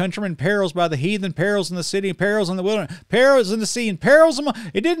of my own countrymen, perils by the heathen, perils in the city, perils in the wilderness, perils in the sea, and perils among...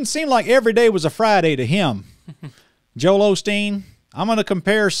 It didn't seem like every day was a Friday to him. Joel Osteen, I'm going to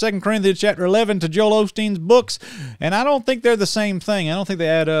compare 2 Corinthians chapter 11 to Joel Osteen's books, and I don't think they're the same thing. I don't think they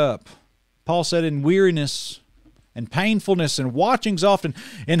add up. Paul said, in weariness and painfulness and watchings often,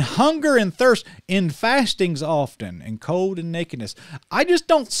 in hunger and thirst, in fastings often, in cold and nakedness. I just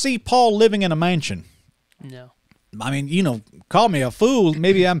don't see Paul living in a mansion. No. I mean, call me a fool.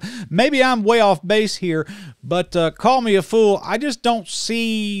 Maybe I'm way off base here, but call me a fool. I just don't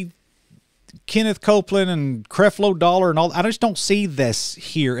see Kenneth Copeland and Creflo Dollar and all. I just don't see this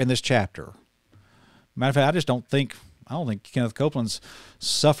here in this chapter. Matter of fact, I don't think Kenneth Copeland's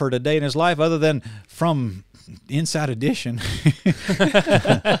suffered a day in his life other than from Inside Edition.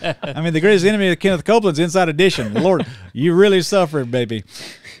 I mean, the greatest enemy of Kenneth Copeland's Inside Edition. Lord, you really suffered, baby.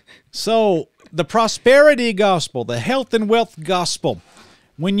 So the prosperity gospel, the health and wealth gospel,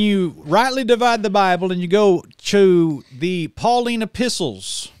 when you rightly divide the Bible and you go to the Pauline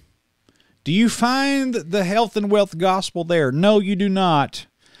epistles, do you find the health and wealth gospel there? No, you do not.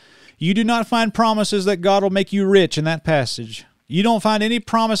 You do not find promises that God will make you rich in that passage. You don't find any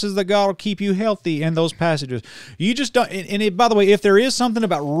promises that God will keep you healthy in those passages. You just don't. And by the way, if there is something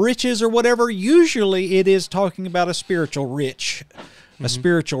about riches or whatever, usually it is talking about a spiritual rich, a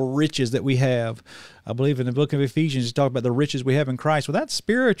spiritual riches that we have. I believe in the book of Ephesians, he's talking about the riches we have in Christ. Well, that's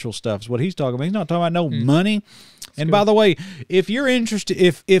spiritual stuff is what he's talking about. He's not talking about no money. And by the way, if you're interested,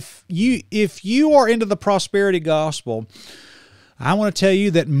 if you are into the prosperity gospel, I want to tell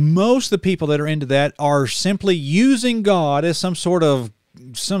you that most of the people that are into that are simply using God as some sort of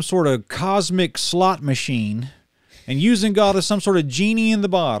cosmic slot machine, and using God as some sort of genie in the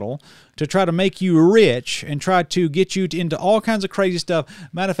bottle to try to make you rich and try to get you into all kinds of crazy stuff.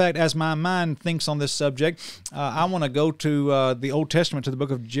 Matter of fact, as my mind thinks on this subject, I want to go to the Old Testament, to the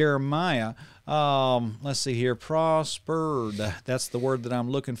book of Jeremiah. Let's see here, prospered. That's the word that I'm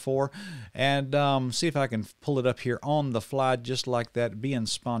looking for. And see if I can pull it up here on the fly just like that, being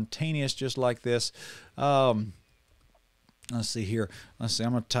spontaneous just like this. Let's see here. Let's see,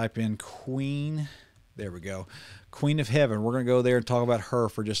 I'm going to type in Queen There we go. Queen of Heaven. We're going to go there and talk about her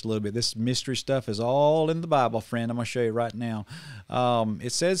for just a little bit. This mystery stuff is all in the Bible, friend. I'm going to show you right now.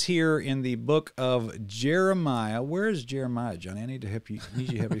 It says here in the book of Jeremiah. Where is Jeremiah, Johnny? I need to help you.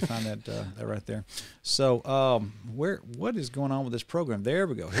 Need you to help me find that right there. So, what is going on with this program? There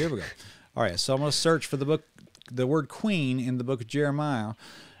we go. Here we go. All right. So I'm going to search for the word queen in the book of Jeremiah,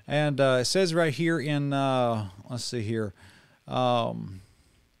 and it says right here in let's see here.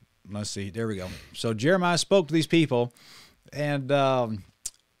 Let's see. There we go. So Jeremiah spoke to these people, and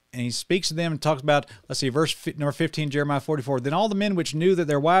he speaks to them and talks about, let's see, number 15, Jeremiah 44. Then all the men which knew that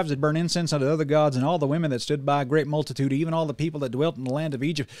their wives had burned incense unto other gods, and all the women that stood by, a great multitude, even all the people that dwelt in the land of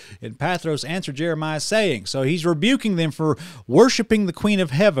Egypt and Pathros, answered Jeremiah, saying, so he's rebuking them for worshiping the Queen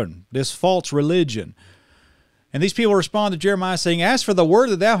of Heaven, this false religion. And these people respond to Jeremiah, saying, as for the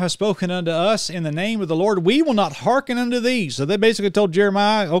word that thou hast spoken unto us in the name of the Lord, we will not hearken unto thee. So they basically told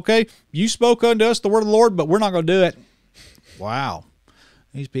Jeremiah, okay, you spoke unto us the word of the Lord, but we're not going to do it. Wow.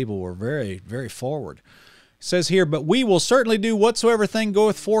 These people were very, very forward. It says here, but we will certainly do whatsoever thing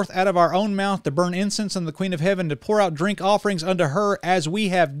goeth forth out of our own mouth to burn incense unto the Queen of Heaven, to pour out drink offerings unto her, as we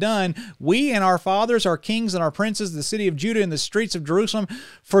have done, we and our fathers, our kings and our princes, the city of Judah and the streets of Jerusalem.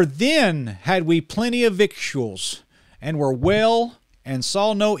 For then had we plenty of victuals, and were well, and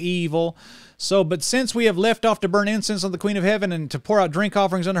saw no evil. So, but since we have left off to burn incense on the Queen of Heaven, and to pour out drink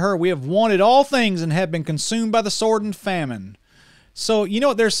offerings unto her, we have wanted all things, and have been consumed by the sword and famine. So, you know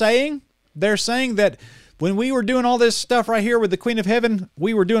what they're saying? They're saying that when we were doing all this stuff right here with the Queen of Heaven,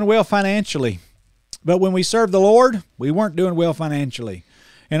 we were doing well financially. But when we served the Lord, we weren't doing well financially.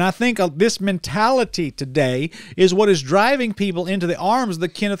 And I think this mentality today is what is driving people into the arms of the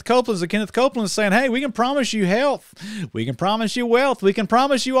Kenneth Copelands. The Kenneth Copelands saying, hey, we can promise you health. We can promise you wealth. We can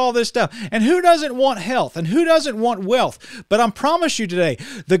promise you all this stuff. And who doesn't want health? And who doesn't want wealth? But I promise you today,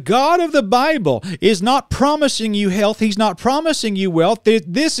 the God of the Bible is not promising you health. He's not promising you wealth.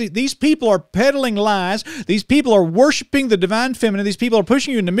 These people are peddling lies. These people are worshiping the divine feminine. These people are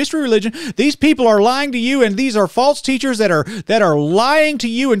pushing you into mystery religion. These people are lying to you, and these are false teachers that are lying to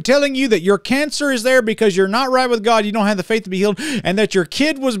you and telling you that your cancer is there because you're not right with God, you don't have the faith to be healed, and that your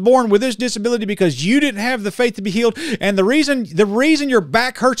kid was born with this disability because you didn't have the faith to be healed, and the reason your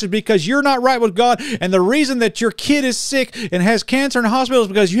back hurts is because you're not right with God, and the reason that your kid is sick and has cancer in the hospital is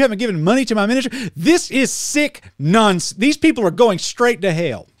because you haven't given money to my ministry. This is sick nonsense. These people are going straight to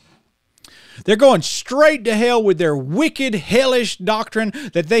hell. They're going straight to hell with their wicked, hellish doctrine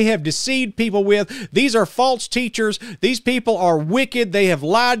that they have deceived people with. These are false teachers. These people are wicked. They have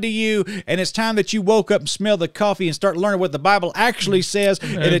lied to you, and it's time that you woke up and smell the coffee and start learning what the Bible actually says,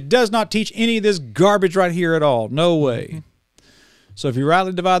 and it does not teach any of this garbage right here at all. No way. So if you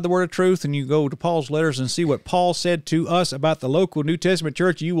rightly divide the word of truth and you go to Paul's letters and see what Paul said to us about the local New Testament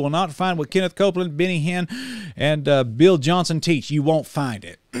church, you will not find what Kenneth Copeland, Benny Hinn, and Bill Johnson teach. You won't find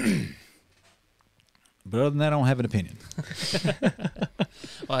it. But other than that, I don't have an opinion.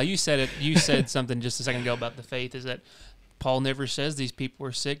 Well, you said it. You said something just a second ago about the faith, is that Paul never says these people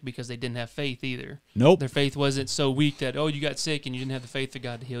were sick because they didn't have faith either. Nope. Their faith wasn't so weak that, oh, you got sick and you didn't have the faith of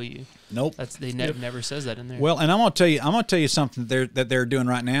God to heal you. Nope. Never says that in there. Well, and I'm going to tell you something that they're doing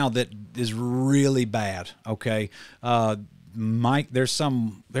right now that is really bad. Okay. Mike, there's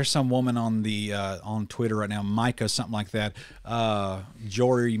some woman on the on Twitter right now, Micah, something like that,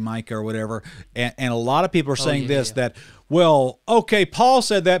 Jory Micah or whatever, and a lot of people are saying that, well, okay, Paul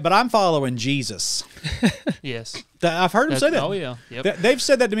said that, but I'm following Jesus. Yes, I've heard him say that. Oh yeah, yep. They've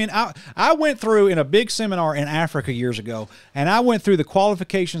said that to me. And I went through in a big seminar in Africa years ago, and I went through the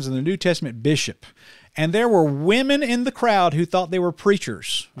qualifications of the New Testament bishop. And there were women in the crowd who thought they were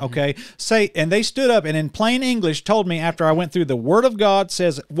preachers, okay? And they stood up and in plain English told me after I went through the Word of God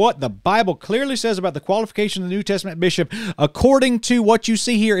says what the Bible clearly says about the qualification of the New Testament bishop according to what you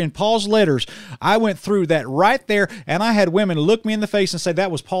see here in Paul's letters. I went through that right there, and I had women look me in the face and say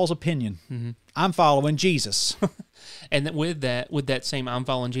that was Paul's opinion. I'm following Jesus. And with that same I'm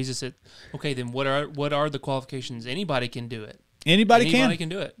following Jesus, okay, then what are the qualifications? Anybody can do it. Anybody can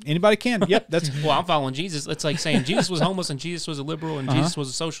do it. Anybody can. Yep. That's well, I'm following Jesus. It's like saying Jesus was homeless and Jesus was a liberal and Jesus was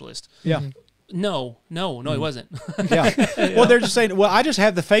a socialist. Yeah. No, he wasn't. Yeah. Well, they're just saying, well, I just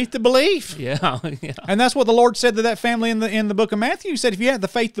have the faith to believe. Yeah. And that's what the Lord said to that family in the book of Matthew. He said, if you have the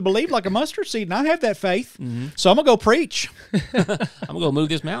faith to believe like a mustard seed, and I have that faith, so I'm going to go preach. I'm going to go move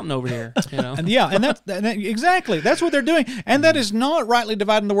this mountain over here. You know? And exactly. That's what they're doing. And that is not rightly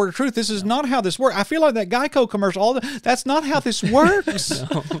dividing the word of truth. This is not how this works. I feel like that Geico commercial, that's not how this works.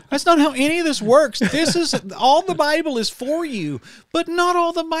 No. That's not how any of this works. This is, all the Bible is for you, but not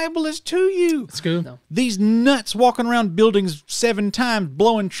all the Bible is to you. you? It's good. No. These nuts walking around buildings 7 times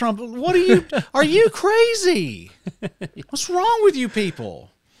blowing trumpets. What are you? Are you crazy? What's wrong with you people?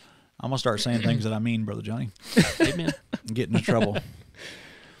 I'm going to start saying things that I mean, Brother Johnny. Amen. And get into trouble.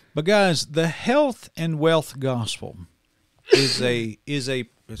 But guys, the health and wealth gospel is a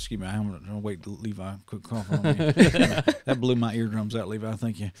excuse me, I'm gonna wait till Levi quit coughing on me. That blew my eardrums out, Levi.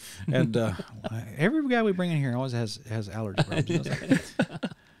 Thank you. And every guy we bring in here always has allergy problems.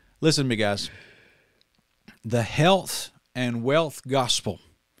 Listen to me, guys. The health and wealth gospel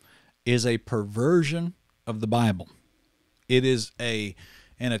is a perversion of the Bible. It is an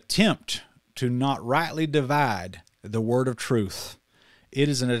attempt to not rightly divide the word of truth. It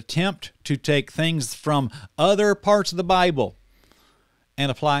is an attempt to take things from other parts of the Bible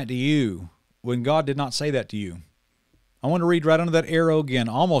and apply it to you when God did not say that to you. I want to read right under that arrow again.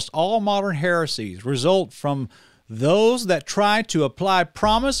 Almost all modern heresies result from those that try to apply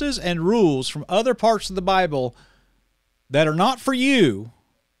promises and rules from other parts of the Bible that are not for you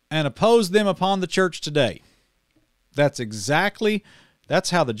and oppose them upon the church today. That's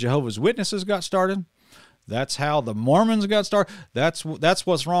how the Jehovah's Witnesses got started. That's how the Mormons got started. That's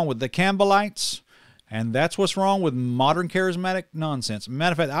what's wrong with the Campbellites, and that's what's wrong with modern charismatic nonsense.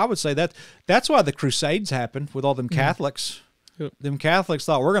 Matter of fact, I would say that's why the Crusades happened with all them Catholics. Yep. Them Catholics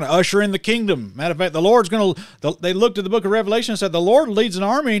thought, we're going to usher in the kingdom. Matter of fact, the Lord's going to. They looked at the book of Revelation and said, the Lord leads an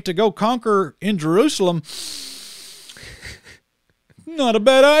army to go conquer in Jerusalem. Not a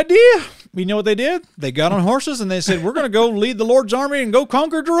bad idea. You know what they did? They got on horses and they said, we're going to go lead the Lord's army and go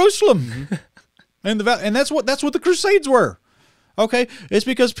conquer Jerusalem. And that's what the Crusades were. Okay? It's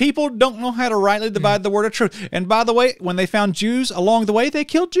because people don't know how to rightly divide the word of truth. And by the way, when they found Jews along the way, they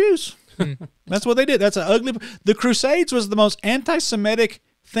killed Jews. That's what they did. That's an ugly. The Crusades was the most anti-Semitic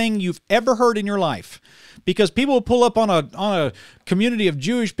thing you've ever heard in your life, because people will pull up on a community of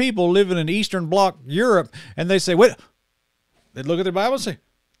Jewish people living in Eastern Bloc Europe, and they say, "Wait," they'd look at their Bible and say,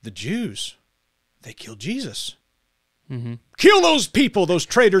 "The Jews, they killed Jesus. Mm-hmm. Kill those people, those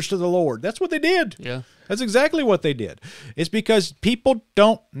traitors to the Lord." That's what they did. Yeah. That's exactly what they did. It's because people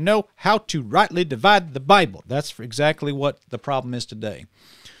don't know how to rightly divide the Bible. That's exactly what the problem is today.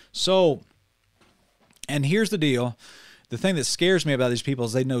 So, and here's the deal. The thing that scares me about these people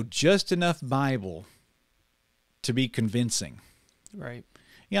is they know just enough Bible to be convincing. Right.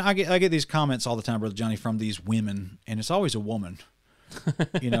 You know, I get these comments all the time, Brother Johnny, from these women, and it's always a woman.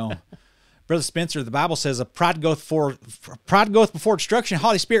 You know, Brother Spencer, the Bible says, pride goeth before destruction,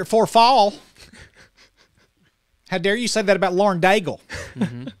 Holy Spirit for fall. How dare you say that about Lauren Daigle?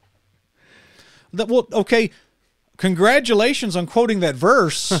 Mm-hmm. Well, okay, congratulations on quoting that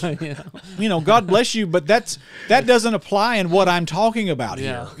verse. Yeah. You know, God bless you, but that doesn't apply in what I'm talking about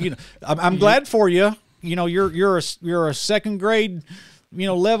here. You know, I'm glad for you. You know, you're a second grade, you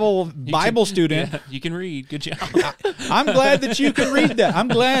know, level Bible student. Yeah, you can read. Good job. I'm glad that you can read that. I'm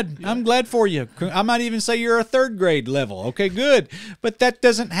glad for you. I might even say you're a third grade level. Okay, good. But that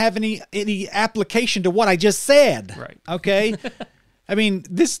doesn't have any application to what I just said. Right. Okay. I mean,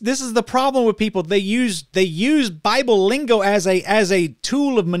 this is the problem with people. They use Bible lingo as a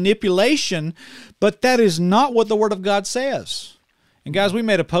tool of manipulation, but that is not what the Word of God says. And guys, we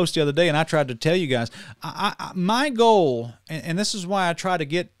made a post the other day, and I tried to tell you guys, my goal, and this is why I try to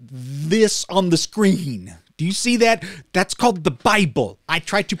get this on the screen. Do you see that? That's called the Bible. I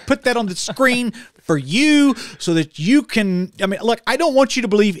try to put that on the screen for you so that you can, I mean, look, I don't want you to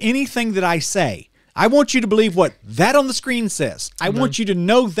believe anything that I say. I want you to believe what that on the screen says. I want you to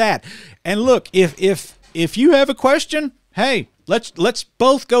know that. And look, if you have a question, hey, let's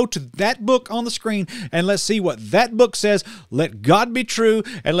both go to that book on the screen and let's see what that book says. Let God be true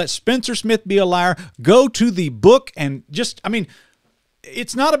and let Spencer Smith be a liar. Go to the book and just, I mean,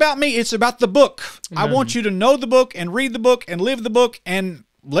 it's not about me. It's about the book. Amen. I want you to know the book and read the book and live the book and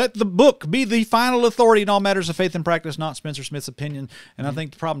let the book be the final authority in all matters of faith and practice, not Spencer Smith's opinion. And I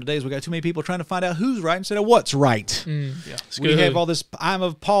think the problem today is we got too many people trying to find out who's right instead of what's right. Yeah. We have all this, I'm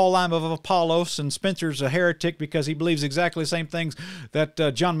of Paul, I'm of Apollos, and Spencer's a heretic because he believes exactly the same things that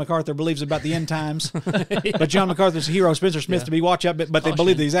John MacArthur believes about the end times. Yeah. But John MacArthur's a hero, Spencer Smith to be watch out, but they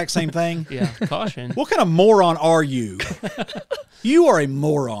believe the exact same thing. Yeah, caution. What kind of moron are you? You are a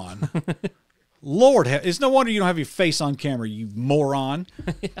moron. Lord, it's no wonder you don't have your face on camera, you moron.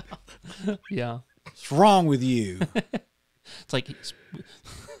 Yeah. What's wrong with you? It's like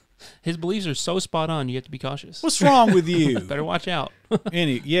his beliefs are so spot on, you have to be cautious. What's wrong with you? Better watch out.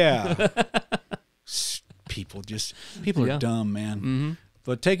 People are dumb, man. Mm-hmm.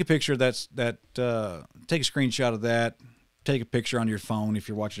 But take a picture of take a screenshot of that. Take a picture on your phone if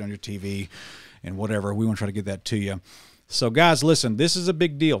you're watching on your TV and whatever. We want to try to get that to you. So, guys, listen, this is a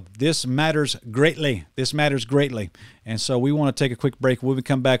big deal. This matters greatly. This matters greatly. And so we want to take a quick break. When we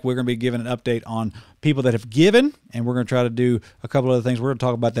come back, we're going to be giving an update on people that have given, and we're going to try to do a couple other things. We're going to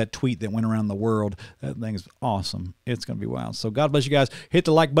talk about that tweet that went around the world. That thing is awesome. It's going to be wild. So God bless you guys. Hit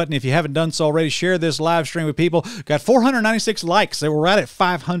the like button if you haven't done so already. Share this live stream with people. Got 496 likes. They were right at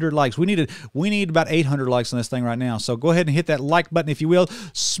 500 likes. We need about 800 likes on this thing right now. So go ahead and hit that like button if you will.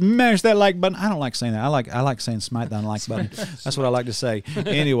 Smash that like button. I don't like saying that. I like saying smite that like button. That's what I like to say.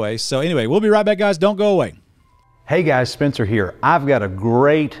 Anyway, we'll be right back, guys. Don't go away. Hey guys, Spencer here. I've got a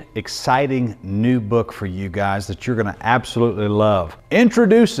great, exciting new book for you guys that you're going to absolutely love.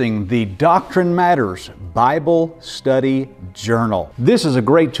 Introducing the Doctrine Matters Bible Study Journal. This is a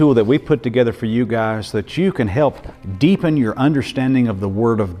great tool that we put together for you guys so that you can help deepen your understanding of the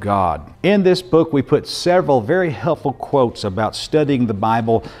Word of God. In this book, we put several very helpful quotes about studying the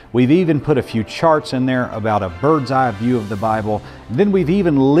Bible. We've even put a few charts in there about a bird's eye view of the Bible. Then we've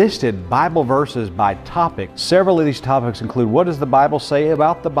even listed Bible verses by topic. Several of these topics include, what does the Bible say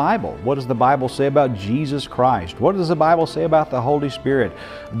about the Bible? What does the Bible say about Jesus Christ? What does the Bible say about the Holy Spirit,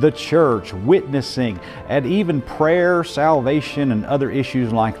 the church, witnessing, and even prayer, salvation, and other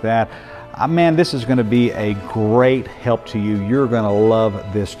issues like that? Man, this is going to be a great help to you. You're going to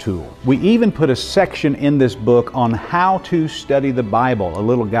love this tool. We even put a section in this book on how to study the Bible, a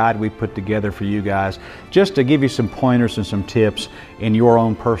little guide we put together for you guys, just to give you some pointers and some tips in your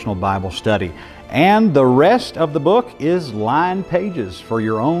own personal Bible study. And the rest of the book is lined pages for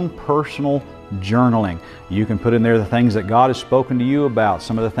your own personal journaling. You can put in there the things that God has spoken to you about,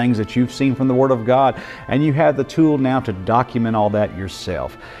 some of the things that you've seen from the Word of God, and you have the tool now to document all that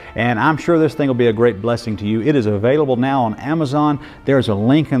yourself. And I'm sure this thing will be a great blessing to you. It is available now on Amazon. There's a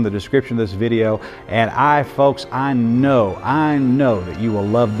link in the description of this video, and folks, I know that you will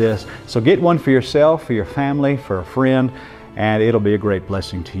love this. So get one for yourself, for your family, for a friend, and it'll be a great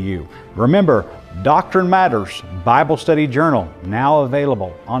blessing to you. Remember, Doctrine Matters Bible Study Journal, now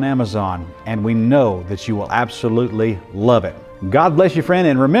available on Amazon, and we know that you will absolutely love it. God bless you, friend,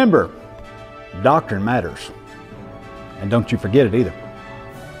 and remember, doctrine matters. And don't you forget it either.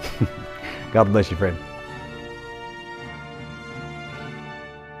 God bless you, friend.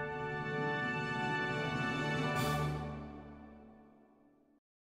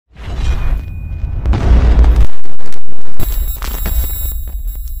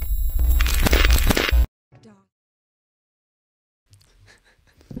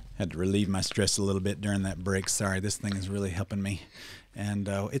 Had to relieve my stress a little bit during that break. Sorry, this thing is really helping me. And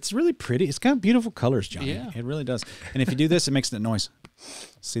it's really pretty. It's got beautiful colors, Johnny. Yeah. It really does. And if you do this, it makes that noise.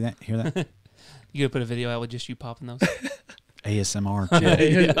 See that? Hear that? You gotta put a video out with just you popping those. ASMR.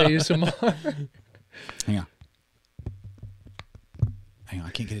 ASMR. Hang on.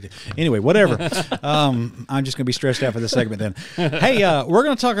 I can't get it. Anyway, whatever. I'm just going to be stressed out for this segment then. Hey, we're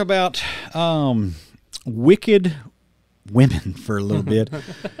going to talk about wicked women for a little bit.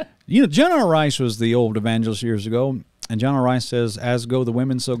 You know, John R. Rice was the old evangelist years ago, and John R. Rice says, as go the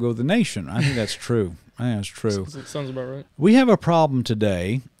women, so go the nation. I think that's true. I think that's true. That sounds about right. We have a problem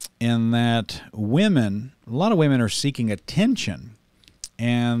today in that women, a lot of women are seeking attention,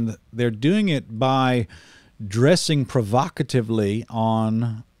 and they're doing it by dressing provocatively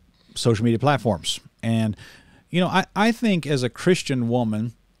on social media platforms. And, you know, I think as a Christian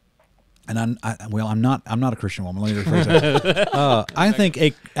woman, and I'm not a Christian woman. Let me rephrase that. I think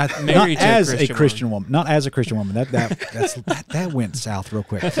not as a Christian woman. That went south real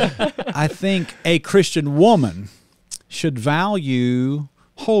quick. I think a Christian woman should value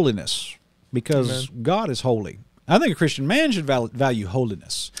holiness because Amen. God is holy. I think a Christian man should value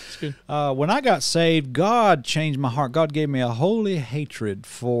holiness. That's good. When I got saved, God changed my heart. God gave me a holy hatred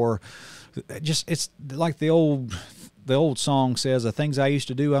for just, it's like the old song says, the things I used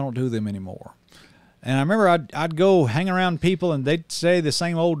to do, I don't do them anymore. And I remember I'd go hang around people and they'd say the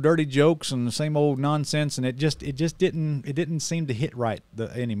same old dirty jokes and the same old nonsense, and it just didn't seem to hit right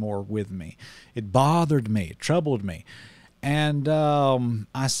anymore with me. It bothered me. It troubled me. And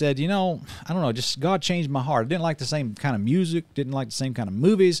I said, you know, I don't know, just God changed my heart. I didn't like the same kind of music, didn't like the same kind of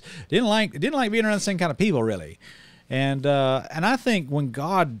movies, didn't like being around the same kind of people, really. And I think when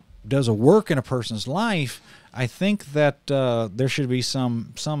God does a work in a person's life, I think that there should be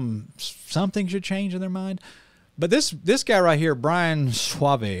something should change in their mind. But this guy right here, Brian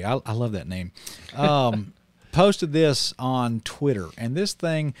Suave, I love that name. posted this on Twitter, and this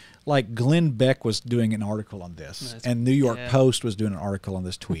thing, like Glenn Beck was doing an article on this, and New York Post was doing an article on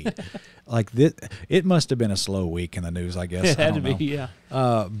this tweet. Like this, it must have been a slow week in the news, I guess. It had to be, yeah.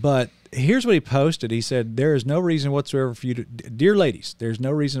 But here's what he posted. He said, there is no reason whatsoever for you to, dear ladies, there's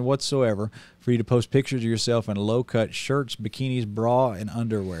no reason whatsoever for you to post pictures of yourself in low-cut shirts, bikinis, bra, and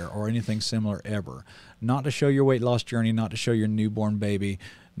underwear, or anything similar ever. Not to show your weight loss journey, not to show your newborn baby,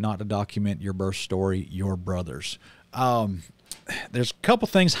 not to document your birth story, your brothers. There's a couple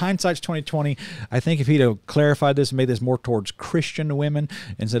things. Hindsight's 2020. I think if he'd have clarified this and made this more towards Christian women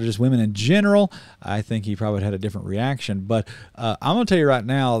instead of just women in general, I think he probably would have had a different reaction. But I'm going to tell you right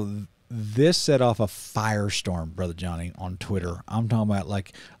now, this set off a firestorm, Brother Johnny, on Twitter. I'm talking about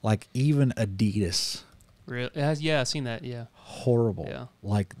like even Adidas. Really? Yeah, I've seen that. Yeah. Horrible. Yeah.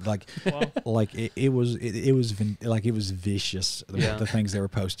 Like it was vicious. The things they were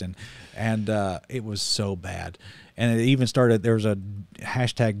posting, and it was so bad. And it even started. There was a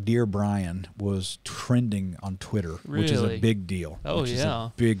hashtag Dear Brian was trending on Twitter, which is a big deal. Oh, which is yeah. a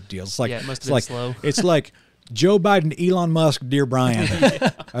big deal. It's like it must have been slow. It's like Joe Biden, Elon Musk, Dear Brian.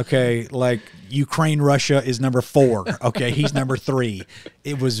 Okay, like Ukraine, Russia is number 4. Okay, he's number 3.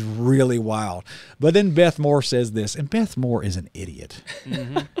 It was really wild. But then Beth Moore says this, and Beth Moore is an idiot.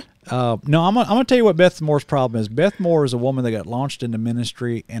 No, I'm gonna tell you what Beth Moore's problem is. Beth Moore is a woman that got launched into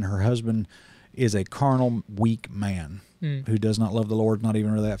ministry, and her husband is a carnal, weak man who does not love the Lord, not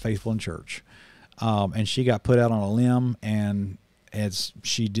even really that faithful in church. And she got put out on a limb, and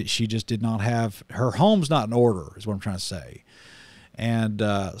she just did not have, her home's not in order, is what I'm trying to say. And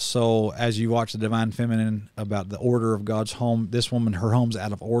so as you watch the Divine Feminine about the order of God's home, this woman, her home's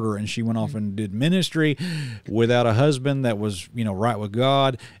out of order, and she went off and did ministry without a husband that was, right with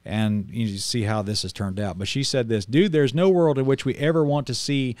God, and you see how this has turned out. But she said this, dude, there's no world in which we ever want to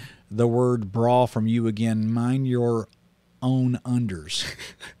see the word bra from you again. Mind your own unders.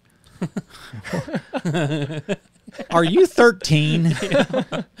 Are you 13?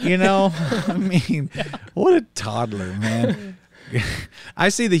 I mean, what a toddler, man. I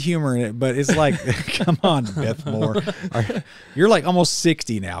see the humor in it, but it's like, come on, Beth Moore. You're like almost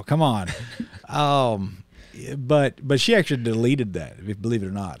 60 now. Come on. But she actually deleted that, if you believe it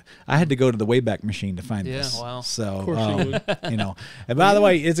or not. I had to go to the Wayback Machine to find this. Yeah, wow. So, of course you would. And by the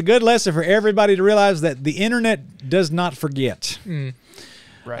way, it's a good lesson for everybody to realize that the internet does not forget.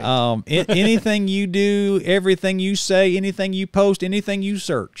 Right. Anything you do, everything you say, anything you post, anything you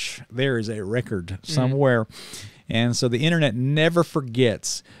search, there is a record somewhere. And so the internet never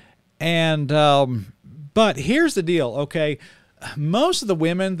forgets. And but here's the deal, okay? Most of the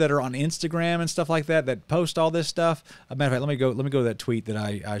women that are on Instagram and stuff like that post all this stuff. As a matter of fact, let me go to that tweet that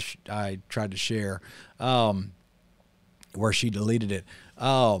I tried to share, where she deleted it.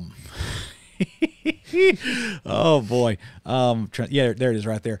 Oh boy. Yeah, there it is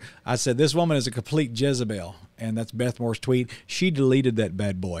right there. I said, this woman is a complete Jezebel, and that's Beth Moore's tweet. She deleted that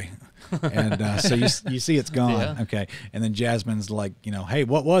bad boy. And so you see it's gone. Yeah. Okay. And then Jasmine's like, hey,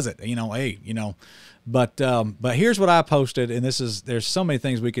 what was it? But here's what I posted, and there's so many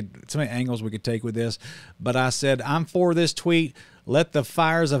things so many angles we could take with this, but I said, I'm for this tweet. Let the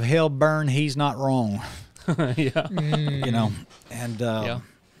fires of hell burn. He's not wrong. Yeah.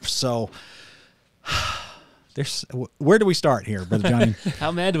 So where do we start here, Brother Johnny?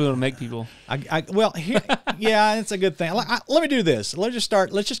 How mad do we want to make people? Yeah, it's a good thing. Let me do this. Let's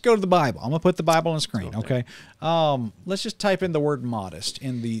just go to the Bible. I'm gonna put the Bible on the screen. Okay. Let's just type in the word modest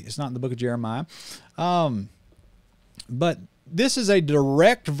it's not in the book of Jeremiah, but this is a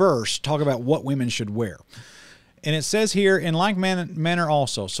direct verse talking about what women should wear. And it says here, in like manner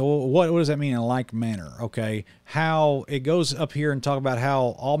also. So what does that mean, in like manner? Okay, how it goes up here and talk about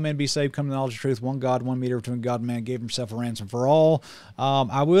how all men be saved, come to the knowledge of truth, one God, one mediator between God and man, gave himself a ransom for all.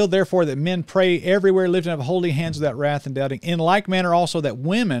 I will therefore that men pray everywhere, lifting up holy hands without wrath and doubting. In like manner also that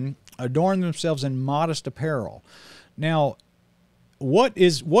women adorn themselves in modest apparel. Now, what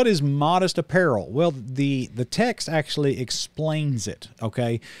is modest apparel? Well, the text actually explains it,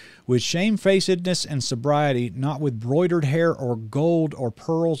 okay? With shamefacedness and sobriety, not with broidered hair or gold or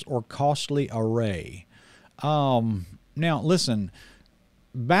pearls or costly array. Now, listen,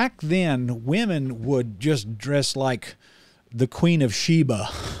 back then, women would just dress like the Queen of Sheba.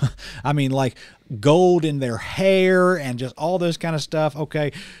 I mean, like gold in their hair and just all this kind of stuff,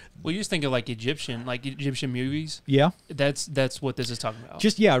 okay? Well, you just think of like Egyptian movies. Yeah. That's what this is talking about.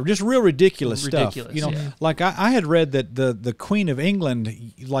 Just real ridiculous stuff. Ridiculous, You know, yeah. like I had read that the Queen of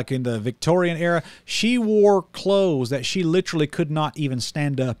England, like in the Victorian era, she wore clothes that she literally could not even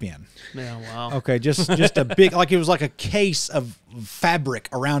stand up in. Yeah, wow. Okay, just a big, like it was like a case of fabric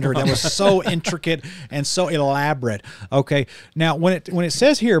around her that was so intricate and so elaborate. Okay, now when it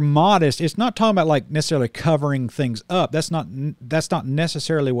says here modest, it's not talking about like necessarily covering things up. That's not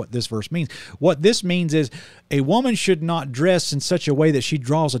necessarily what this verse means. What this means is a woman should not dress in such a way that she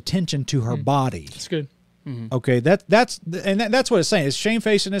draws attention to her body. It's good. Okay, that's what it's saying. It's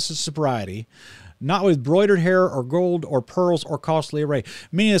shamefacedness and sobriety, not with broidered hair or gold or pearls or costly array.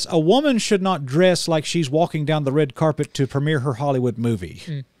 Meaning this, a woman should not dress like she's walking down the red carpet to premiere her Hollywood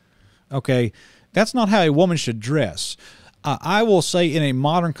movie. Okay, that's not how a woman should dress. I will say in a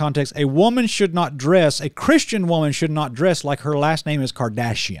modern context, a woman should not dress, a Christian woman should not dress like her last name is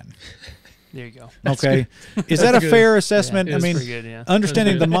Kardashian. There you go. Okay, is that a good. fair assessment? Yeah, I it is mean, pretty good, yeah.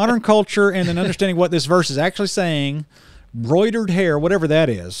 understanding the modern culture and then understanding what this verse is actually saying. Broidered hair, whatever that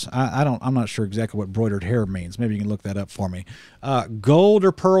is, I'm not sure exactly what broidered hair means. Maybe you can look that up for me. Gold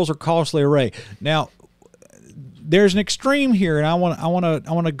or pearls or costly array. Now, there's an extreme here, and I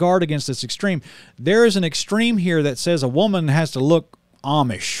want to guard against this extreme. There is an extreme here that says a woman has to look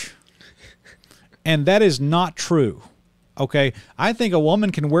Amish, and that is not true. Okay, I think a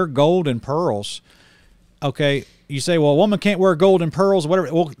woman can wear gold and pearls. Okay, you say, well, a woman can't wear gold and pearls,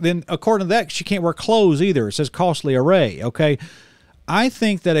 whatever. Well, then according to that, she can't wear clothes either. It says costly array. Okay, I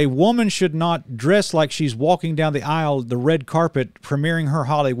think that a woman should not dress like she's walking down the aisle, the red carpet, premiering her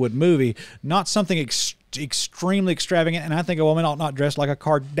Hollywood movie, not something extremely extravagant. And I think a woman ought not dress like a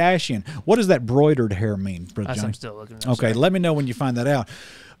Kardashian. What does that broidered hair mean, Brother Johnny? I'm still looking at Okay, let me know when you find that out.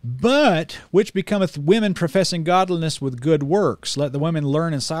 But which becometh women professing godliness with good works. Let the women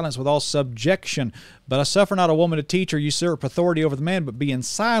learn in silence with all subjection. But I suffer not a woman to teach or usurp authority over the man, but be in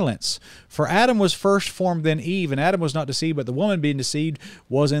silence. For Adam was first formed, then Eve, and Adam was not deceived, but the woman being deceived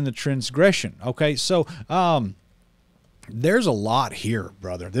was in the transgression. Okay, so there's a lot here,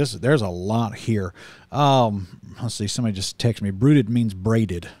 brother. There's a lot here. Let's see, somebody just texted me. Brooded means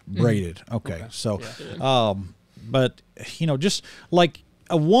braided. Braided. Okay. So, but you know, just like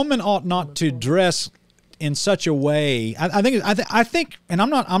a woman ought not to dress in such a way. I think, and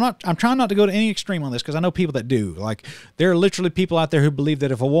I'm trying not to go to any extreme on this because I know people that do. Like, there are literally people out there who believe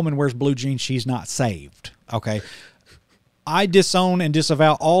that if a woman wears blue jeans, she's not saved. Okay. I disown and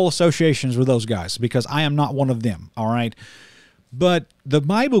disavow all associations with those guys because I am not one of them. All right. But the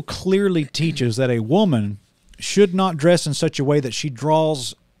Bible clearly teaches that a woman should not dress in such a way that she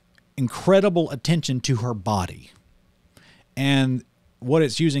draws incredible attention to her body. And what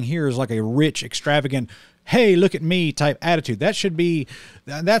it's using here is like a rich, extravagant, hey, look at me type attitude.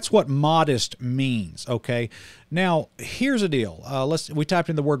 That's what modest means, okay? Now, here's the deal. We typed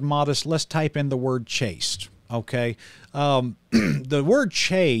in the word modest. Let's type in the word chaste, okay? The word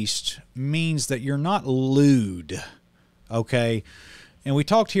chaste means that you're not lewd, okay? And we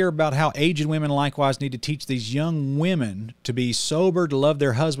talked here about how aged women likewise need to teach these young women to be sober, to love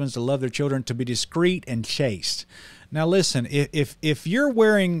their husbands, to love their children, to be discreet and chaste. Now listen, if you're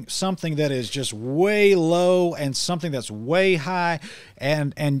wearing something that is just way low and something that's way high,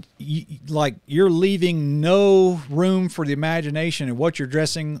 and like you're leaving no room for the imagination in what you're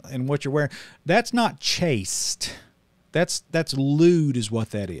dressing and what you're wearing, that's not chaste. That's lewd is what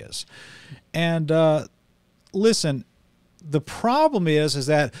that is. And listen, the problem is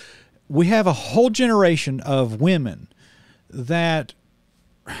that we have a whole generation of women that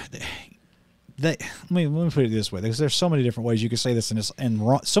let me put it this way, because there's so many different ways you could say this, and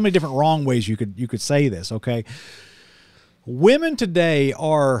so many different wrong ways you could say this. Okay, women today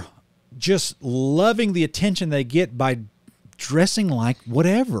are just loving the attention they get by dressing like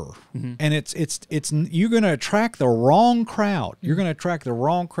whatever, and it's you're going to attract the wrong crowd. You're going to attract the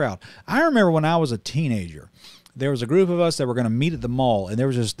wrong crowd. I remember when I was a teenager, there was a group of us that were going to meet at the mall, and there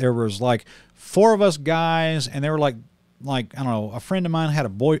was like 4 of us guys, and they were like I don't know, a friend of mine had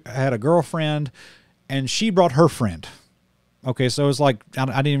a girlfriend, and she brought her friend. Okay, so it was like I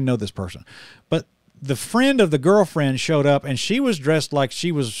didn't even know this person, but the friend of the girlfriend showed up, and she was dressed like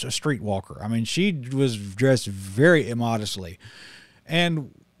she was a streetwalker. I mean, she was dressed very immodestly,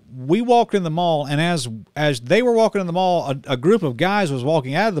 and we walked in the mall, and as they were walking in the mall, a group of guys was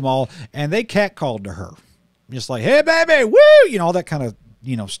walking out of the mall, and they catcalled to her, just like, "Hey, baby, woo!" You know, all that kind of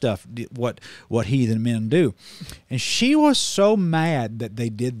stuff, what heathen men do. And she was so mad that they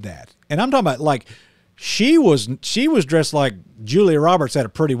did that. And I'm talking about like she was dressed like Julia Roberts at A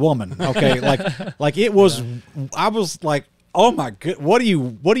Pretty Woman. Okay, like it was. I was like, oh my good, what are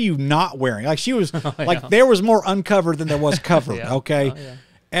you not wearing? Like she was like there was more uncovered than there was covered. Yeah. Okay. Oh, yeah.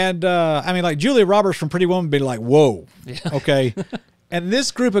 And I mean, like Julia Roberts from Pretty Woman would be like, whoa. Yeah. Okay. And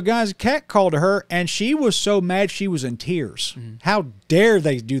this group of guys catcalled her, and she was so mad she was in tears. How dare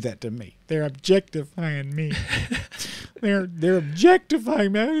they do that to me? They're objectifying me. they're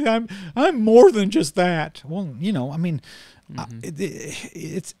objectifying me. I'm more than just that. Well, you know, I mean,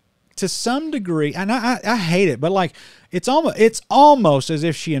 it's to some degree, and I hate it, but like it's almost as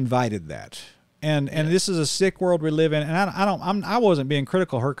if she invited that. And this is a sick world we live in, and I wasn't being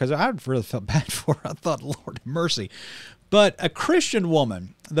critical of her because I really felt bad for her. I thought, Lord have mercy. But a Christian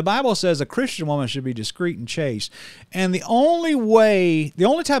woman, the Bible says a Christian woman should be discreet and chaste. And the only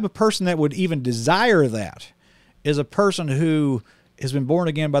type of person that would even desire that is a person who has been born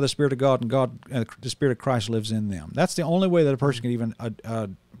again by the Spirit of God, and the Spirit of Christ lives in them. That's the only way that a person can even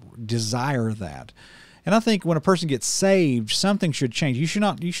desire that. And I think when a person gets saved, something should change. You should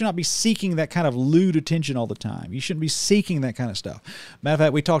not be seeking that kind of lewd attention all the time. You shouldn't be seeking that kind of stuff. Matter of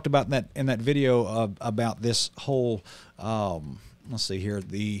fact, we talked about that in that video about this whole. Let's see here,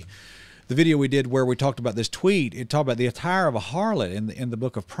 the video we did where we talked about this tweet. It talked about the attire of a harlot in the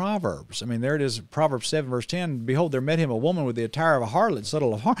book of Proverbs. I mean, there it is, Proverbs 7 verse 10. Behold, there met him a woman with the attire of a harlot,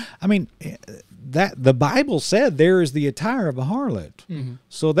 subtle of heart. I mean, that the Bible said there is the attire of a harlot.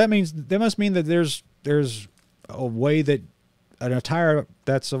 So that must mean that there's a way that an attire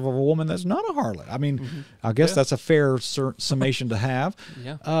that's of a woman that's not a harlot. I mean, I guess that's a fair summation to have.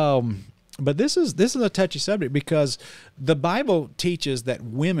 Yeah. But this is a touchy subject because the Bible teaches that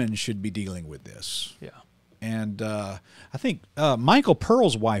women should be dealing with this. Yeah. And I think Michael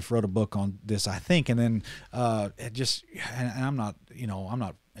Pearl's wife wrote a book on this, I think, and then and I'm not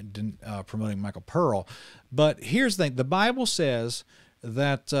promoting Michael Pearl, but here's the thing: the Bible says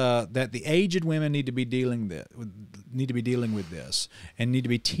that the aged women need to be dealing with this and need to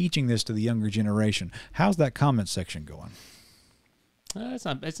be teaching this to the younger generation. How's that comment section going? It's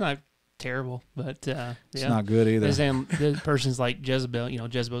not terrible, but it's not good either. The person's like Jezebel,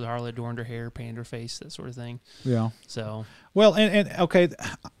 Jezebel's harlot, adorned her hair, painted her face, that sort of thing. Yeah. So well, and okay,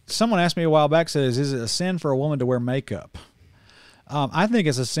 someone asked me a while back, says, is it a sin for a woman to wear makeup? I think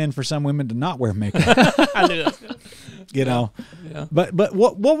it's a sin for some women to not wear makeup. I knew that. Yeah. But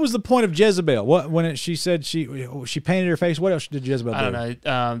what was the point of Jezebel? She said she painted her face? What else did Jezebel do? I don't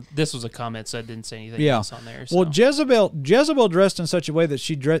know. This was a comment, so I didn't say anything else on there. So. Well, Jezebel dressed in such a way that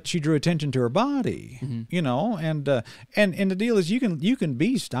she drew attention to her body. And the deal is you can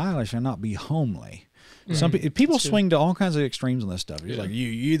be stylish and not be homely. Some people swing to all kinds of extremes on this stuff. It's like you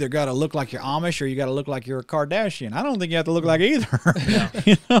either got to look like you're Amish or you got to look like you're a Kardashian. I don't think you have to look like either.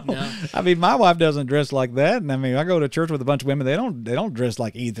 No. I mean, my wife doesn't dress like that, and I mean, I go to church with a bunch of women. They don't dress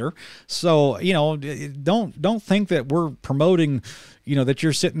like either. So don't think that we're promoting. That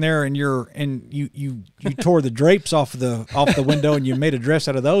you're sitting there and you tore the drapes off the window and you made a dress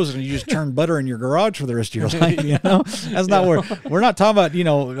out of those and you just turned butter in your garage for the rest of your life. That's not we're not talking about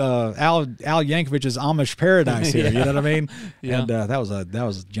Al Yankovic's Amish Paradise here. You know what I mean? Yeah. And that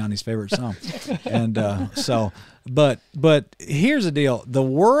was Johnny's favorite song. And but here's the deal: the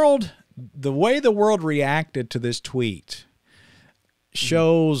way the world reacted to this tweet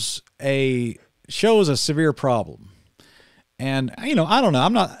shows a severe problem. And I don't know.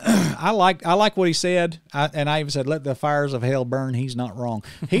 I'm not. I like what he said, and I even said, "Let the fires of hell burn." He's not wrong.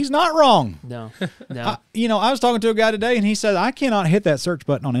 He's not wrong. No. I was talking to a guy today, and he said, "I cannot hit that search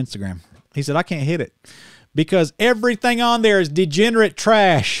button on Instagram." He said, "I can't hit it because everything on there is degenerate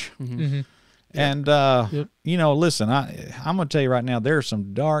trash." Mm-hmm. And listen, I'm gonna tell you right now, there are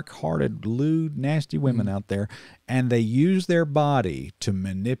some dark-hearted, lewd, nasty women out there, and they use their body to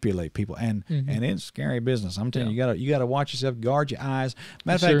manipulate people, and it's scary business. I'm telling you, you gotta watch yourself, guard your eyes.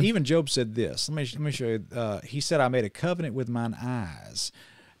 Matter of fact, even Job said this. Let me show you. He said, "I made a covenant with mine eyes."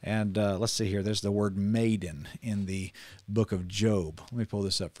 And let's see here. There's the word maiden in the book of Job. Let me pull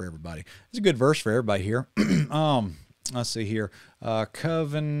this up for everybody. It's a good verse for everybody here. Let's see here.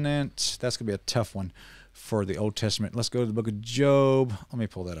 Covenant. That's going to be a tough one for the Old Testament. Let's go to the book of Job. Let me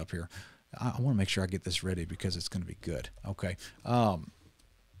pull that up here. I want to make sure I get this ready because it's going to be good. Okay.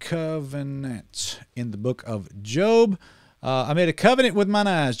 Covenant in the book of Job. I made a covenant with mine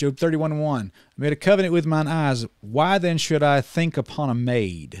eyes. Job 31:1. I made a covenant with mine eyes. Why then should I think upon a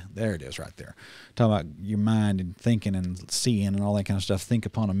maid? There it is right there. Talking about your mind and thinking and seeing and all that kind of stuff. Think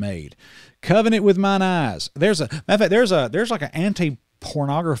upon a maid. Covenant with mine eyes. Matter of fact, there's like an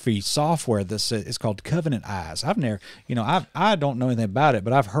anti-pornography software it's called Covenant Eyes. I've never, I don't know anything about it,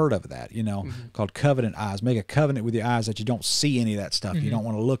 but I've heard of that, called Covenant Eyes. Make a covenant with your eyes that you don't see any of that stuff. You don't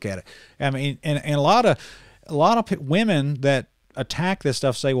want to look at it. I mean, and a lot of, a lot of women that attack this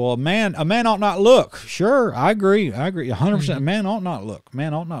stuff say, well, a man ought not look. Sure, I agree 100%. A man ought not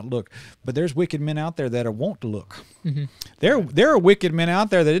look. But there's wicked men out there that won't look. There are wicked men out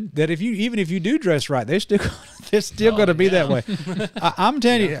there that if you do dress right, they're still going to be that way. I'm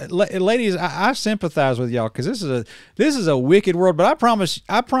telling you, ladies, I sympathize with y'all, because this is a wicked world. But I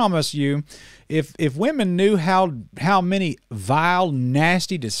promise you, if women knew how many vile,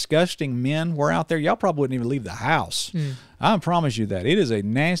 nasty, disgusting men were out there, y'all probably wouldn't even leave the house. I promise you that. It is a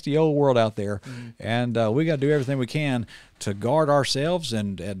nasty old world out there, and we got to do everything we can to guard ourselves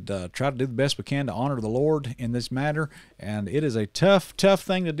and try to do the best we can to honor the Lord in this matter. And it is a tough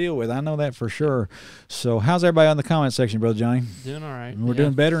thing to deal with. I know that for sure. So how's everybody on the comment section, Brother Johnny? Doing all right. We're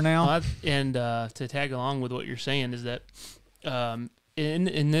doing better now? Well, and to tag along with what you're saying is that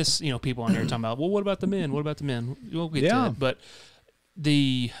in this, people on there talking about, well, what about the men? What about the men? We'll get to it. But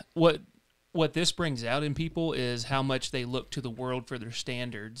what this brings out in people is how much they look to the world for their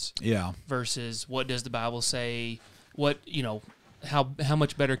standards. Yeah. Versus what does the Bible say? What, how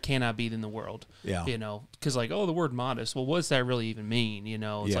much better can I be than the world? Yeah. Because the word modest, well, what does that really even mean?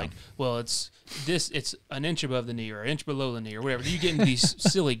 It's like, well, it's an inch above the knee or an inch below the knee or whatever. You get into these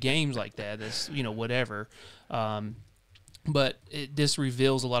silly games like that. That's, whatever. But this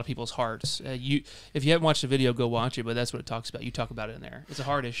reveals a lot of people's hearts. If you haven't watched the video, go watch it. But that's what it talks about. You talk about it in there. It's a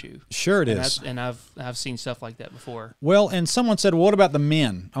hard issue. Sure, it is. And I've seen stuff like that before. Well, and someone said, well, "What about the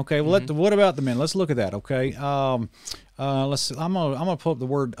men?" Okay, well, what about the men? Let's look at that. Okay, let's see. I'm gonna pull up the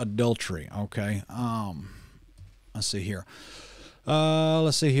word adultery. Okay, let's see here.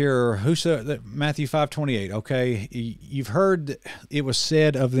 Matthew 5:28. Okay, you've heard it was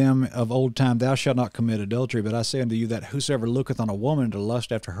said of them of old time, "Thou shalt not commit adultery." But I say unto you that whosoever looketh on a woman to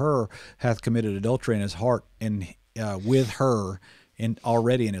lust after her hath committed adultery in his heart, and with her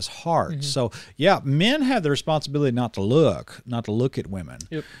already in his heart. So men have the responsibility not to look at women.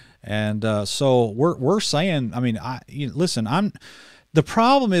 Yep. And so we're saying, listen. The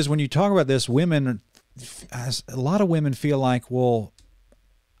problem is when you talk about this, women. A lot of women feel like, well,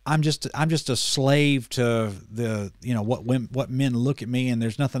 I'm just a slave to the what men look at me, and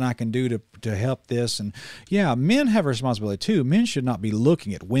there's nothing I can do to help this. And men have a responsibility too. Men should not be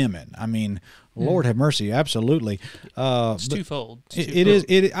looking at women. Lord have mercy, absolutely. It's twofold. It is.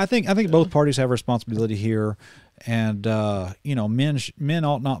 I think both parties have a responsibility here, and men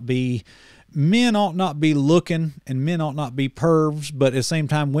ought not be. Men ought not be looking, and men ought not be pervs, but at the same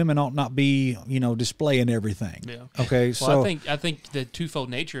time, women ought not be, displaying everything. Yeah. Okay. Well, so I think the twofold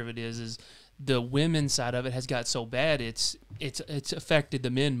nature of it is the women's side of it has got so bad it's affected the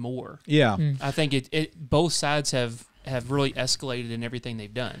men more. Yeah. I think both sides have really escalated in everything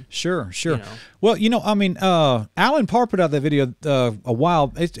they've done. Sure. Well, Alan Parr put out that video a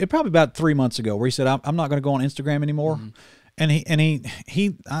while. It probably about 3 months ago, where he said, "I'm not going to go on Instagram anymore."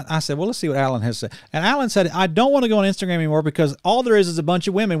 I said, well, let's see what Alan has said. And Alan said, "I don't want to go on Instagram anymore because all there is a bunch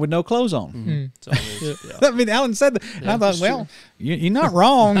of women with no clothes on." Alan said that. And I thought, well, you're not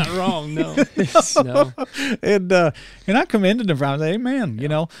wrong. Not wrong, no. No. And I commended him for it. Amen.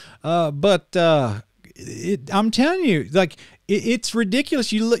 But I'm telling you, it's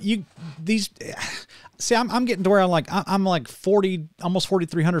ridiculous. See, I'm getting to where I'm like 40, almost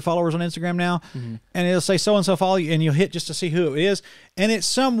 4,300 followers on Instagram now, and it'll say so and so follow you, and you'll hit just to see who it is, and it's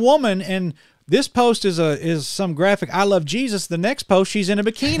some woman, and this post is some graphic. "I love Jesus." The next post, she's in a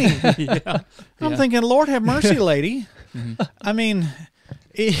bikini. I'm thinking, Lord have mercy, lady.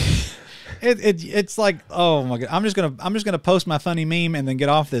 It's like, oh my God, I'm just gonna post my funny meme and then get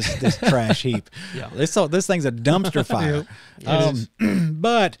off this trash heap. This thing's a dumpster fire.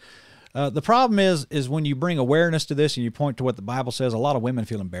 But. The problem is when you bring awareness to this and you point to what the Bible says, a lot of women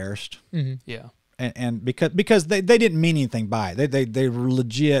feel embarrassed. Yeah, and because they didn't mean anything by it. They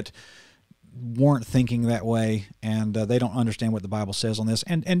legit weren't thinking that way, and they don't understand what the Bible says on this.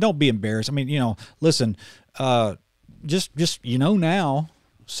 And don't be embarrassed. Listen, just now,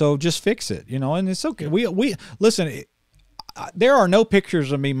 so just fix it. And it's okay. We listen. There are no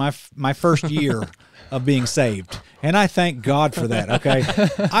pictures of me my first year of being saved, and I thank God for that. Okay,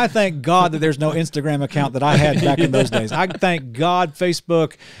 I thank God that there's no Instagram account that I had back in those days. I thank God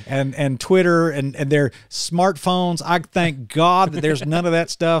Facebook and Twitter and their smartphones. I thank God that there's none of that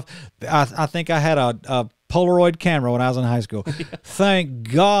stuff. I think I had a Polaroid camera when I was in high school. Thank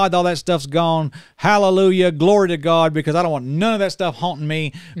God all that stuff's gone. Hallelujah, glory to God, because I don't want none of that stuff haunting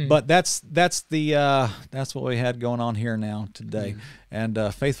me. But that's what we had going on here now today. And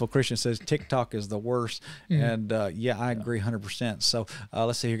Faithful Christian says TikTok is the worst. And I agree 100%. So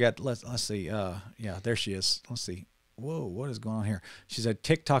let's see. Let's see. There she is. Let's see. Whoa, what is going on here? She said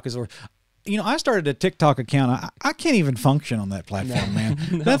TikTok is the worst. I started a TikTok account. I can't even function on that platform, man.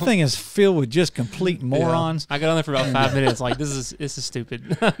 No. That thing is filled with just complete morons. I got on there for about 5 minutes. Like, this is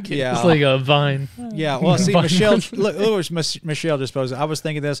stupid. Yeah, it's like a Vine. Yeah, well, see, Michelle, look what Michelle just posted. I was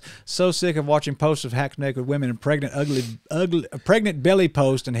thinking this. So sick of watching posts of hack naked women and pregnant, pregnant belly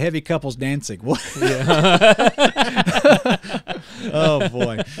post and heavy couples dancing. What? Yeah. Oh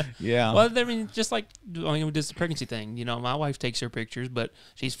boy. Yeah. Well, I mean, just like we did the pregnancy thing. My wife takes her pictures, but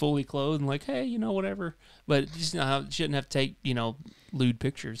she's fully clothed and like, hey, whatever. But just she shouldn't have to take lewd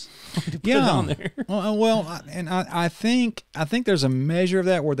pictures. To put it on there. Well, and I think there's a measure of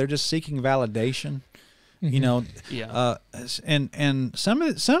that where they're just seeking validation. Yeah. And some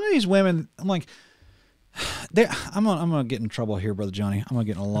of these women, I'm like, I'm gonna get in trouble here, Brother Johnny. I'm gonna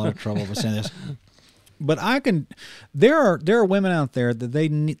get in a lot of trouble for saying this. But there are women out there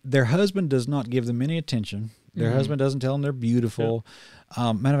that their husband does not give them any attention. Their husband doesn't tell them they're beautiful.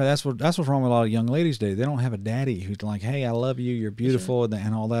 Yep. Matter of fact, that's what's wrong with a lot of young ladies today. They don't have a daddy who's like, hey, I love you, you're beautiful,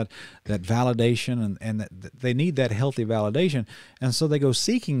 and all that validation, and that they need that healthy validation. And so they go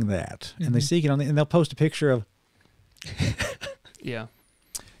seeking that, and they seek it and they'll post a picture of, yeah.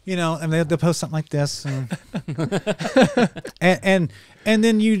 And they'll post something like this, and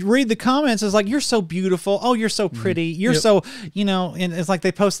then you read the comments. It's like, you're so beautiful. Oh, you're so pretty. You're so, and it's like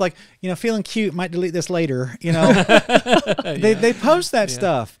they post like, feeling cute. Might delete this later. They post that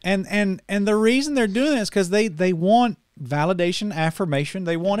stuff, and the reason they're doing it is because they want validation, affirmation.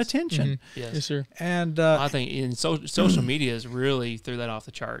 They want attention. Yes, sir. And I think social media has really threw that off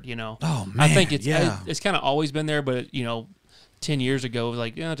the chart. Oh man, I think it's kind of always been there, but 10 years ago, it was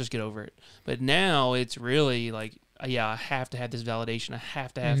like, just get over it. But now it's really like, I have to have this validation. I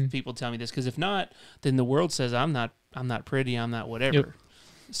have to have people tell me this, because if not, then the world says I'm not pretty. I'm not whatever. Yep.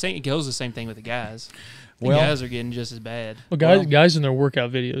 It goes the same thing with the guys. The guys are getting just as bad. Well, guys in their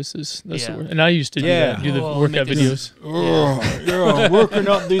workout videos that's the word. And I used to do the workout videos. Working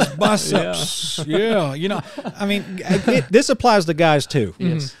up these biceps. Yeah. I mean, this applies to guys too.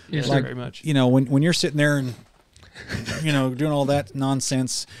 Yes, like, very much. When you're sitting there and doing all that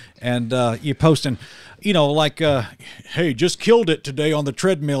nonsense, and you're posting, hey, just killed it today on the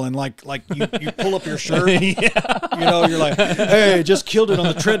treadmill, and like you pull up your shirt, you're like, hey, just killed it on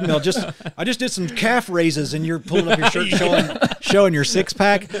the treadmill. I just did some calf raises, and you're pulling up your shirt, showing your six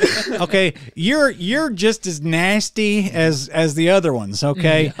pack. Okay, you're just as nasty as the other ones.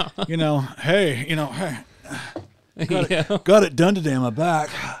 Okay, hey, got it done today on my back.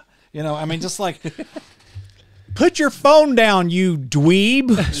 I mean, just like. Put your phone down, you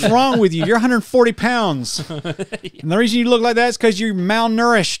dweeb. What's wrong with you? You're 140 pounds. And the reason you look like that is because you're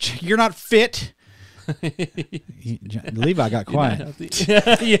malnourished. You're not fit. Levi got quiet.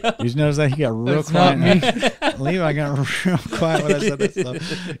 You just noticed that he got real quiet. Levi got real quiet when I said that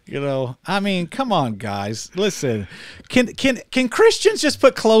stuff. I mean, come on, guys. Listen, can Christians just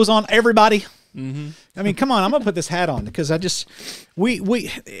put clothes on everybody? Mm-hmm. I mean, come on! I'm gonna put this hat on because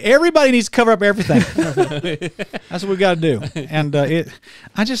everybody needs to cover up everything. That's what we got to do. And I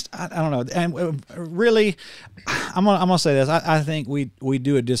don't know. And really, I'm gonna say this. I think we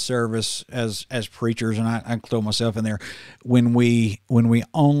do a disservice as preachers, and I throw myself in there when we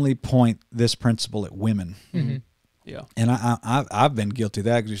only point this principle at women. Mm-hmm. Yeah. And I've been guilty of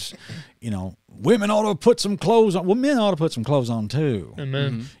that. Just, women ought to put some clothes on. Well, men ought to put some clothes on too.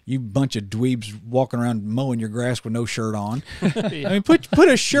 Amen. Mm-hmm. You bunch of dweebs walking around mowing your grass with no shirt on. I mean, put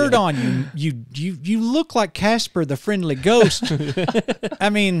a shirt on. You look like Casper the Friendly Ghost. I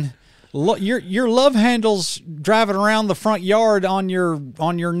mean, your love handles driving around the front yard on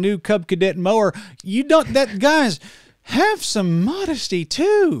your new Cub Cadet mower. You don't. That guys, have some modesty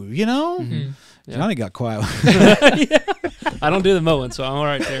too. Mm-hmm. Yeah. Johnny got quiet. I don't do the mowing, so I'm all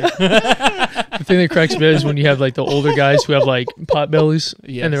right there. The thing that cracks me up is when you have like the older guys who have like pot bellies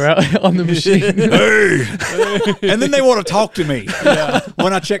and they're out on the machine. Hey! And then they want to talk to me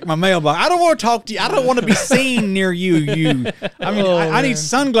when I check my mailbox. I don't want to talk to you. I don't want to be seen near you. I mean, I need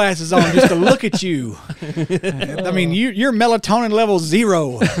sunglasses on just to look at you. I mean, your melatonin level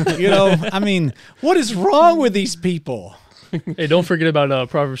 0. I mean, what is wrong with these people? Hey, don't forget about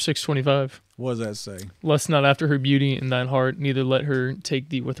Proverbs 6:25. What does that say? Lust not after her beauty in thine heart, neither let her take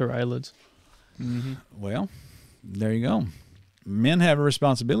thee with her eyelids. Mm-hmm. Well, there you go. Men have a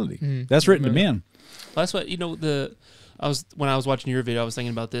responsibility. Mm-hmm. That's written to men. Well, that's what when I was watching your video, I was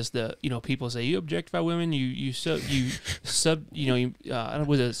thinking about this. People say you objectify women,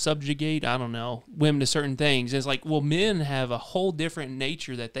 subjugate, I don't know, women to certain things. And it's like, well, men have a whole different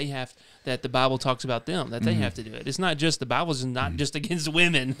nature that they have, that the Bible talks about them, that they have to do it. It's not just, the Bible's not just against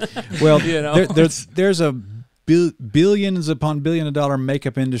women. Well, there's a billions upon $billion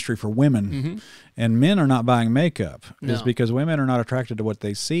makeup industry for women, and men are not buying makeup is because women are not attracted to what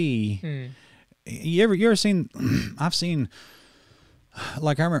they see. You ever seen? I've seen.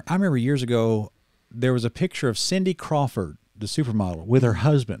 Like I remember years ago, there was a picture of Cindy Crawford, the supermodel, with her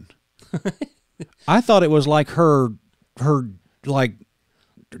husband. I thought it was like her like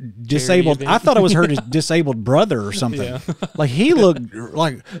disabled. I thought it was her disabled brother or something. Yeah. Like he looked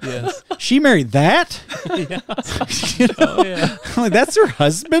like she married that. You know? Oh, yeah. Like that's her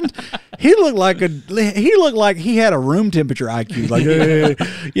husband. He looked like he had a room temperature IQ. Like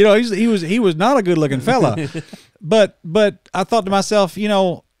you know, he was not a good looking fella. But I thought to myself, you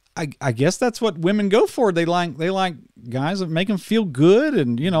know, I guess that's what women go for. They like guys that make them feel good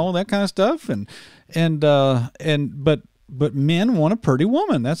and you know that kind of stuff but men want a pretty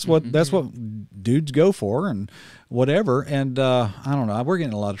woman. That's what dudes go for and whatever. And I don't know. We're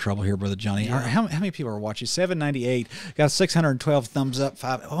getting in a lot of trouble here, Brother Johnny. Yeah. How many people are watching? 798 got 612 thumbs up.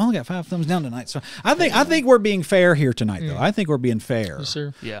 I only got 5 thumbs down tonight. So I think we're being fair here tonight, though. I think we're being fair. Yes,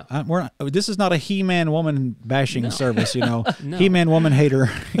 sir. Yeah. This is not a He-Man woman bashing service. You know, He-Man woman hater.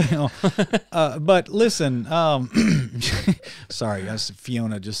 You know, but listen. Sorry,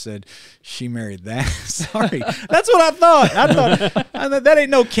 Fiona just said she married that. Sorry, that's what I thought. I thought that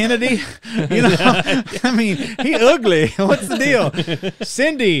ain't no Kennedy. You know, I mean, he ugly. What's the deal?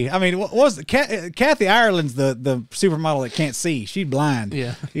 Cindy, I mean, Kathy Ireland's the supermodel that can't see. She's blind.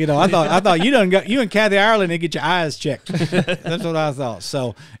 Yeah. You know, I thought you and Kathy Ireland, they get your eyes checked. That's what I thought.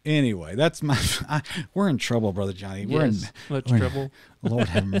 So anyway, that's we're in trouble, Brother Johnny. We're in much trouble. Lord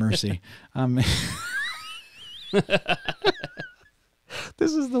have mercy.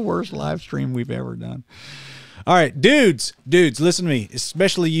 This is the worst live stream we've ever done. All right, dudes, listen to me,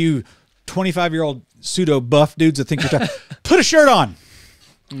 especially you 25-year-old pseudo buff dudes that think you're tough. Put a shirt on.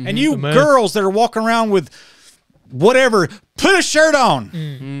 And you girls that are walking around with whatever, put a shirt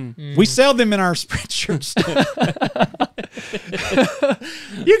on. We sell them in our Spreadshirt store.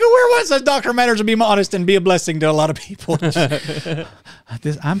 You can wear one that says Dr. Matters and be modest and be a blessing to a lot of people.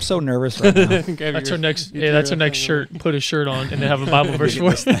 I'm so nervous right now. That's our next. Yeah, that's our next shirt. Put a shirt on and then have a Bible verse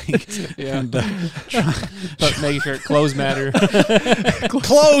for it. Yeah. And, but make sure clothes matter.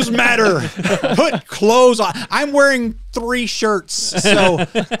 Clothes matter. Put clothes on. I'm wearing 3 shirts, so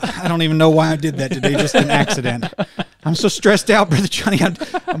I don't even know why I did that today. Just an accident. I'm so stressed out, Brother Johnny.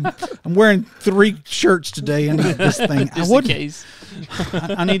 I'm wearing 3 shirts today and this thing. Just in case.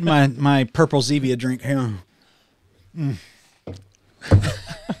 I need my purple Zevia drink here.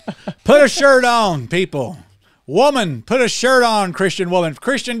 Put a shirt on, people. Woman, put a shirt on, Christian woman.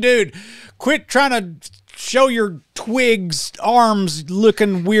 Christian dude, quit trying to show your twigs, arms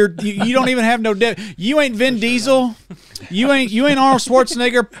looking weird. You don't even have no depth. You ain't Vin Diesel. You ain't Arnold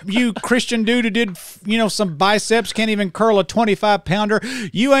Schwarzenegger. You Christian dude who did some biceps, can't even curl a 25-pounder.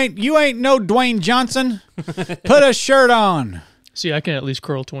 You ain't no Dwayne Johnson. Put a shirt on. See, I can at least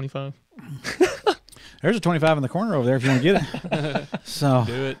curl 25. There's a 25 in the corner over there if you want to get it. So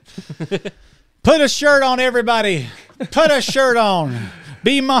do it. Put a shirt on, everybody. Put a shirt on.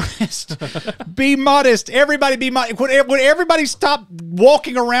 Be modest. Be modest. Everybody be modest. Would everybody stop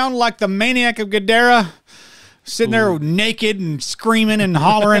walking around like the maniac of Gadara? Sitting there naked and screaming and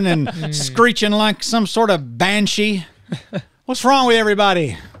hollering and screeching like some sort of banshee. What's wrong with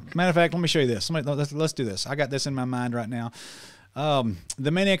everybody? Matter of fact, let me show you this. Let's do this. I got this in my mind right now.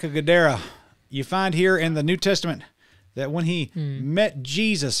 The maniac of Gadara. You find here in the New Testament that when he met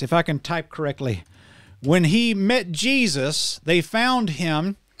Jesus, if I can type correctly, when he met Jesus, they found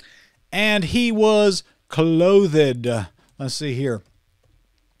him and he was clothed. Let's see here.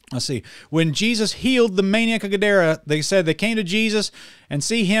 Let's see. When Jesus healed the maniac of Gadara, they said they came to Jesus and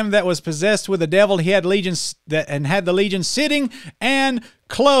see him that was possessed with the devil. He had legions had the legion sitting and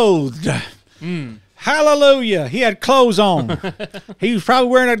clothed. Hallelujah. He had clothes on. He was probably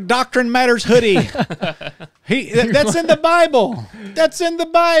wearing a Doctrine Matters hoodie. That's in the Bible. That's in the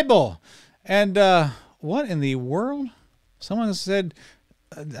Bible. And what in the world? Someone said,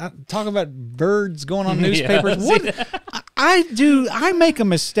 talk about birds going on newspapers. What? I make a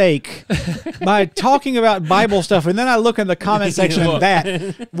mistake by talking about Bible stuff, and then I look in the comment section of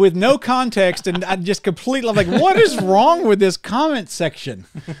that with no context, and I just completely, I'm like, what is wrong with this comment section?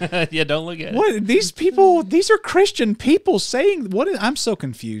 Yeah, don't look at it. These people, these are Christian people saying, I'm so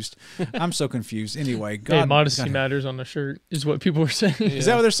confused. I'm so confused. Anyway, God. Hey, modesty matters on the shirt is what people are saying. Yeah. Is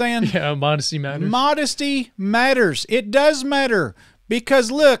that what they're saying? Yeah, modesty matters. Modesty matters. It does matter.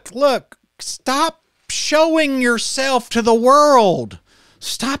 Because look, stop showing yourself to the world.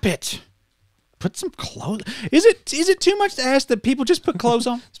 Stop it. Put some clothes. Is it too much to ask that people just put clothes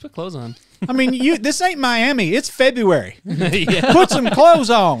on? Just put clothes on. I mean, this ain't Miami. It's February. Yeah. Put some clothes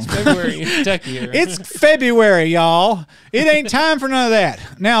on. It's February in Kentucky here. It's February, y'all. It ain't time for none of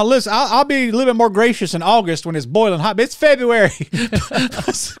that. Now, listen, I'll be a little bit more gracious in August when it's boiling hot, but it's February.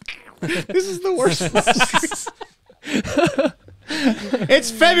 This is the worst.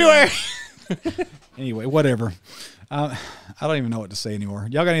 It's February. Anyway, whatever. I don't even know what to say anymore.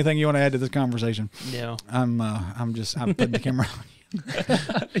 Y'all got anything you want to add to this conversation? No. I'm putting the camera on.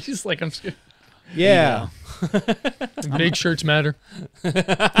 It's just like I'm scared. Yeah. Big shirts matter.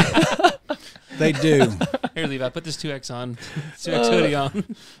 They do. Here, Levi, put this 2X on. 2X hoodie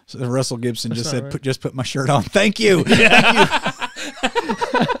on. So Russell Gibson just said, right. just put my shirt on. Thank you. Yeah.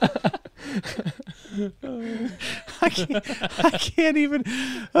 I can't even.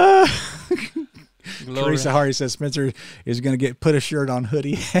 Teresa Hardy says Spencer is going to put a shirt on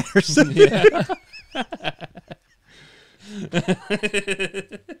hoodie or something. Yeah.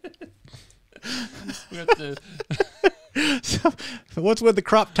 So, what's with the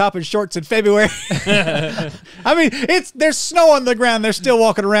crop top and shorts in February? I mean, there's snow on the ground. They're still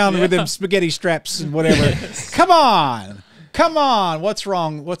walking around with them spaghetti straps and whatever. Come on. What's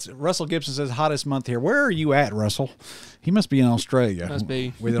wrong? Russell Gibson says hottest month here. Where are you at, Russell? He must be in Australia. Must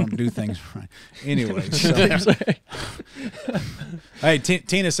be. Where they don't do things right. Anyway. So. Hey,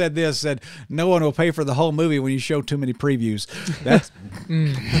 Tina said no one will pay for the whole movie when you show too many previews. That's.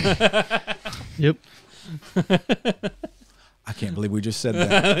 Yep. I can't believe we just said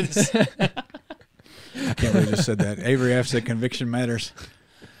that. I can't believe we just said that. Avery F said conviction matters.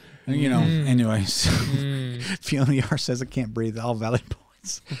 You know, anyways. Fiona R says I can't breathe. All valid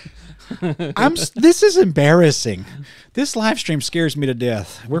points. This is embarrassing. This live stream scares me to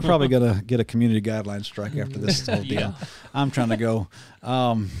death. We're probably gonna get a community guideline strike after this whole deal. Yeah. I'm trying to go.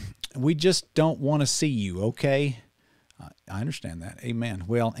 We just don't want to see you, okay? I understand that. Amen.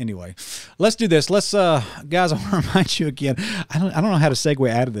 Well, anyway, let's do this. Guys, I want to remind you again. I don't know how to segue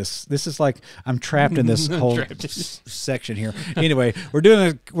out of this. This is like I'm trapped in this whole section here. Anyway, we're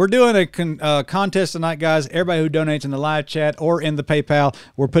doing a contest tonight, guys. Everybody who donates in the live chat or in the PayPal,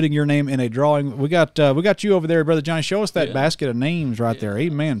 we're putting your name in a drawing. We got you over there, Brother Johnny. Show us that basket of names right there.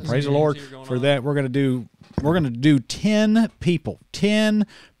 Amen. Praise the Lord for that. We're gonna do 10 people. 10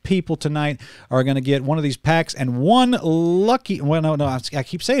 people tonight are going to get one of these packs, and one I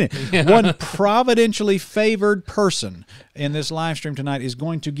keep saying it. Yeah. One providentially favored person in this live stream tonight is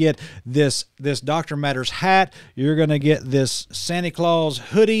going to get this Dr. Matters hat. You're going to get this Santa Claus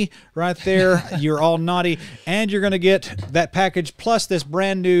hoodie right there. You're all naughty, and you're going to get that package plus this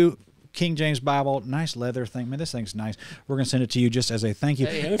brand new King James Bible, nice leather thing. Man, this thing's nice. We're going to send it to you just as a thank you.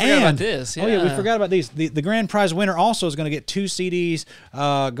 Hey, we forgot about this. Yeah. Oh, yeah, we forgot about these. The grand prize winner also is going to get 2 CDs.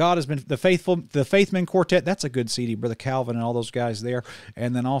 God has been the Faithman Quartet. That's a good CD, Brother Calvin and all those guys there.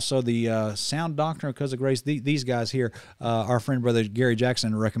 And then also the Sound Doctrine because of Grace. These guys here, our friend Brother Gary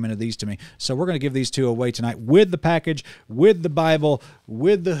Jackson recommended these to me. So we're going to give these 2 away tonight with the package, with the Bible,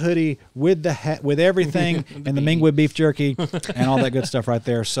 with the hoodie, with the hat, with everything, and the Mingwe beef jerky and all that good stuff right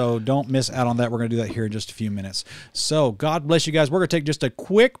there. So don't miss out on that. We're going to do that here in just a few minutes. So God bless you guys. We're going to take just a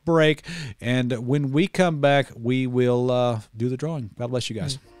quick break, and when we come back, we will do the drawing. God bless you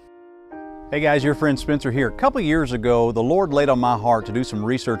guys. Hey guys, your friend Spencer here. A couple years ago, the Lord laid on my heart to do some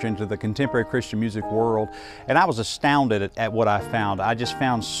research into the contemporary Christian music world, and I was astounded at what I found. I just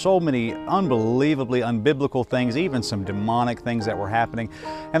found so many unbelievably unbiblical things, even some demonic things that were happening.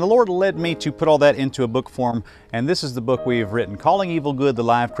 And the Lord led me to put all that into a book form, and this is the book we have written, Calling Evil Good, the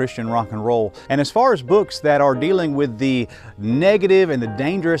Live Christian Rock and Roll. And as far as books that are dealing with the negative and the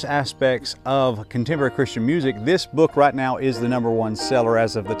dangerous aspects of contemporary Christian music, this book right now is the #1 seller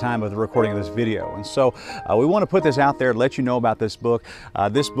as of the time of the recording of this video. And so we want to put this out there, let you know about this book.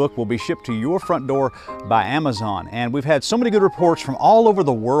 This book will be shipped to your front door by Amazon. And we've had so many good reports from all over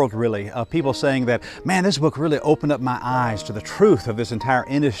the world, really, of people saying that, man, this book really opened up my eyes to the truth of this entire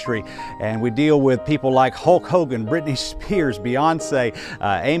industry. And we deal with people like Hulk Hogan, Britney Spears, Beyonce,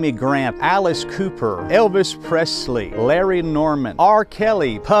 Amy Grant, Alice Cooper, Elvis Presley, Larry Norman, R.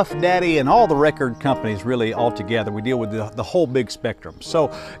 Kelly, Puff Daddy, and all the record companies really all together. We deal with the whole big spectrum.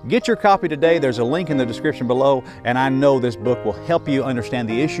 So get your copy today. There's a link in the description below, and I know this book will help you understand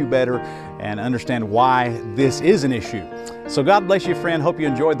the issue better and understand why this is an issue. So God bless you, friend. Hope you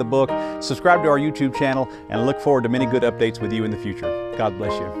enjoyed the book. Subscribe to our YouTube channel, and look forward to many good updates with you in the future. God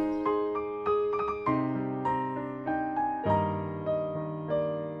bless you.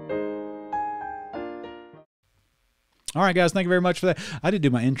 All right, guys, thank you very much for that. I did do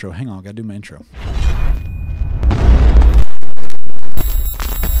my intro. Hang on, I got to do my intro.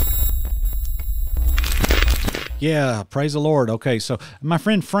 Yeah, praise the Lord. Okay, so my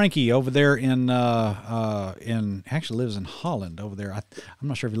friend Frankie over there in actually lives in Holland over there. I'm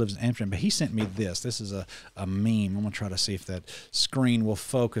not sure if he lives in Amsterdam, but he sent me this. This is a meme. I'm gonna try to see if that screen will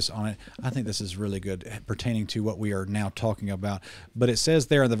focus on it. I think this is really good pertaining to what we are now talking about. But it says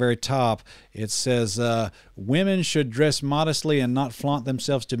there at the very top, it says women should dress modestly and not flaunt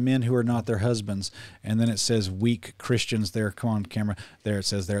themselves to men who are not their husbands. And then it says weak Christians there. Come on, camera. There it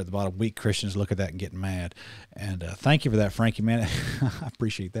says there at the bottom, weak Christians look at that and get mad. And thank you for that, Frankie, man. I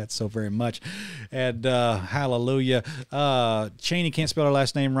appreciate that so very much. And hallelujah. Cheney can't spell her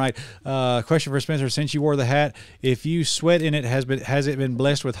last name right. Question for Spencer: since you wore the hat, if you sweat in it, has it been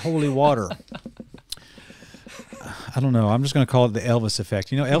blessed with holy water? I don't know. I'm just going to call it the Elvis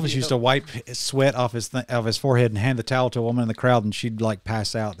effect. You know, Elvis used to wipe sweat off his forehead and hand the towel to a woman in the crowd, and she'd like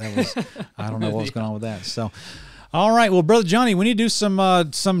pass out. That was, I don't know what was going on with that. So, all right. Well, Brother Johnny, we need to do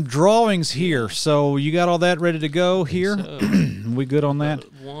some drawings here. So you got all that ready to go here? So, we good on that?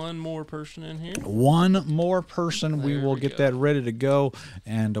 One more person in here. One more person. We will get that ready to go,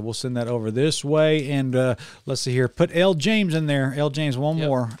 and we'll send that over this way. And let's see here. Put L. James in there. L. James, one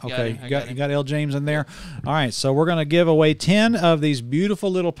more. Okay, you got L. James in there. All right, so we're going to give away 10 of these beautiful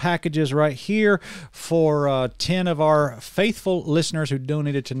little packages right here for 10 of our faithful listeners who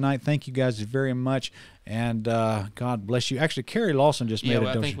donated tonight. Thank you guys very much. And God bless you. Actually, Carrie Lawson just made a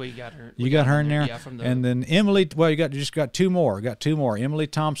donation. I think we got her. You got her in there? Yeah, from the... And then Emily, well, you just got two more. Emily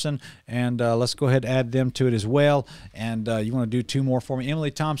Thompson, and let's go ahead and add them to it as well. And you want to do two more for me.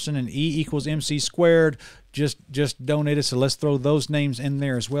 Emily Thompson and E=MC². Just donated, so let's throw those names in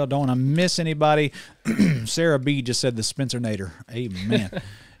there as well. Don't want to miss anybody. Sarah B. just said the Spencer Nader. Amen.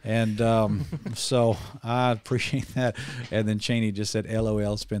 And so I appreciate that. And then Cheney just said,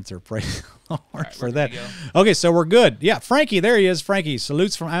 LOL, Spencer. Praise the Lord for that. Okay, so we're good. Yeah, Frankie, there he is. Frankie,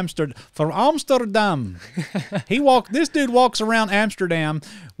 salutes from Amsterdam. This dude walks around Amsterdam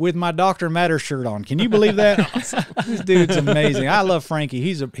with my Dr. Matter shirt on. Can you believe that? Awesome. This dude's amazing. I love Frankie.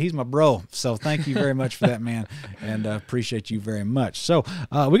 He's my bro. So thank you very much for that, man. And appreciate you very much. So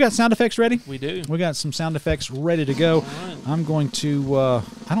we got sound effects ready? We do. We got some sound effects ready to go. Right. I'm going to,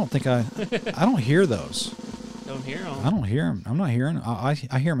 I don't hear those. Don't hear them. I don't hear them. I'm not hearing them. I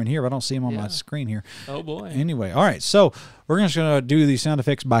hear them in here, but I don't see them on my screen here. Oh, boy. Anyway, all right. So we're just going to do these sound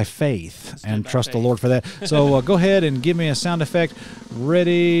effects by faith and trust the Lord for that. So go ahead and give me a sound effect.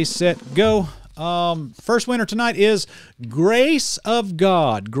 Ready, set, go. First winner tonight is Grace of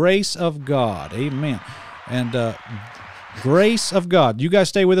God. Grace of God. Amen. And Grace of God. You guys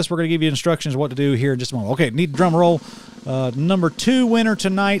stay with us. We're going to give you instructions what to do here in just a moment. Okay, need a drum roll. Number 2 winner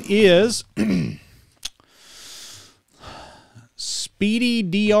tonight is Speedy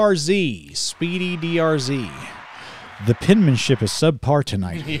DRZ. Speedy DRZ. The penmanship is subpar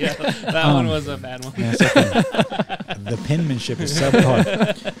tonight. Yeah, that one was a bad one. Yeah, okay. The penmanship is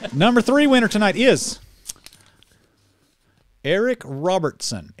subpar. Number 3 winner tonight is Eric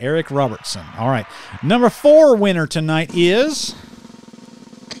Robertson. Eric Robertson. All right. Number 4 winner tonight is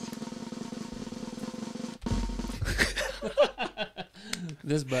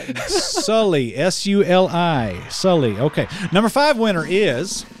this button. Sully. S-U-L-I. Sully. Okay. Number 5 winner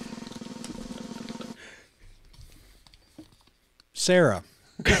is Sarah.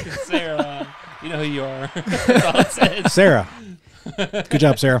 Sarah. You know who you are. That's all it says. Sarah. Good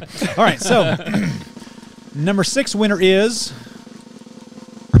job, Sarah. All right. So number 6 winner is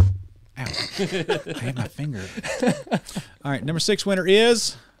ow. I hit my finger. All right. Number 6 winner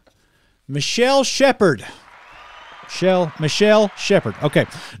is Michelle Shepard. Michelle Shepard. Okay.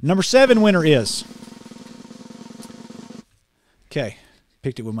 Number 7 winner is. Okay.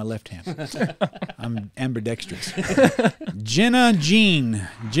 Picked it with my left hand. I'm ambidextrous. Jenna Jean.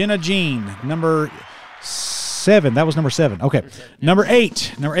 Jenna Jean. Number 7. That was number 7. Okay. Number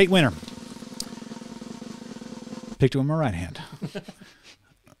 8. Number 8 winner. Picked it with my right hand.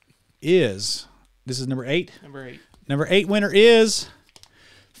 This is number 8? Number 8. Number 8 winner is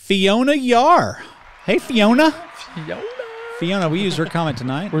Fiona Yar. Hey, Fiona. Fiona, we used her comment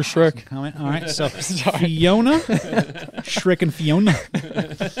tonight. Where's Shrek? Comment. All right, so Fiona, Shrek and Fiona.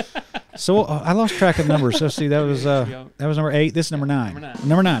 So I lost track of numbers. So see, that was number 8. This is number 9.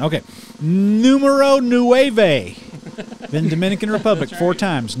 Number 9. Okay. Numero nueve. Then Dominican Republic 4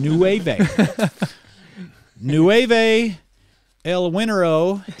 times. Nueve. Nueve. El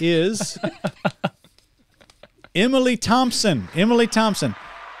Winero is Emily Thompson. Emily Thompson.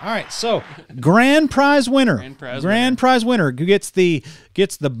 All right, so grand prize winner. Grand prize winner who gets the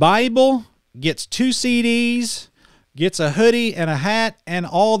Bible, gets 2 CDs, gets a hoodie and a hat and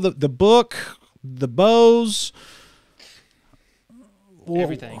all the book, the bows,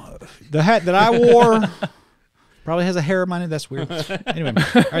 everything. The hat that I wore. Probably has a hair in my name. That's weird. Anyway,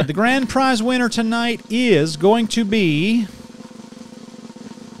 all right. The grand prize winner tonight is going to be.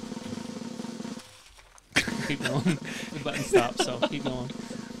 Keep going. The button stops, so keep going.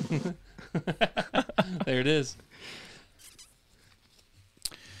 There it is.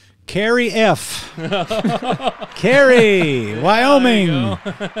 Carrie F. Carrie, Wyoming.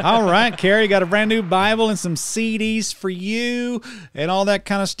 All right, Carrie, got a brand new Bible and some CDs for you and all that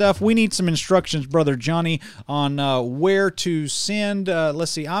kind of stuff. We need some instructions, Brother Johnny, on where to send.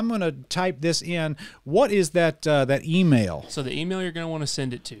 Let's see. I'm going to type this in. What is that email? So the email you're going to want to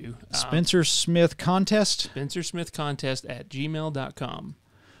send it to. Spencer Smith Contest? SpencerSmithContest@gmail.com.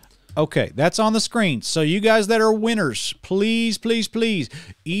 Okay, that's on the screen. So you guys that are winners, please, please, please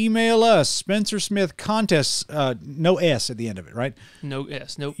email us, Spencer Smith Contest, no S at the end of it, right? No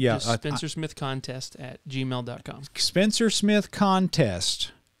S. Nope. Yeah, just SpencerSmithContest@gmail.com.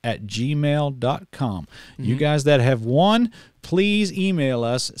 SpencerSmithContest@gmail.com. You guys that have won, please email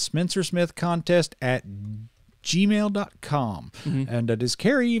us, SpencerSmithContest@gmail.com. And is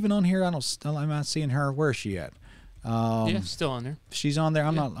Carrie even on here? I'm not seeing her. Where is she at? Yeah, still on there. She's on there.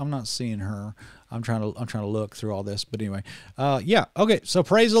 I'm not seeing her. I'm trying to look through all this, but anyway, yeah. Okay, so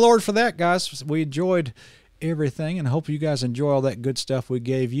praise the Lord for that, guys. We enjoyed everything, and hope you guys enjoy all that good stuff we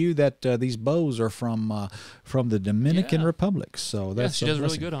gave you. That these bows are from the Dominican Republic, so that's she does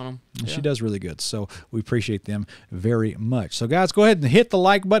really good on them. She does really good, so we appreciate them very much. So guys, go ahead and hit the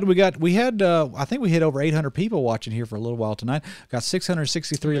like button. We had I think we hit over 800 people watching here for a little while tonight. Got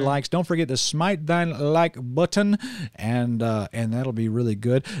 663 likes. Don't forget to smite that like button, and that'll be really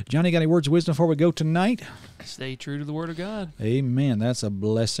good. Johnny, got any words of wisdom before we go tonight? Stay true to the Word of God. Amen. That's a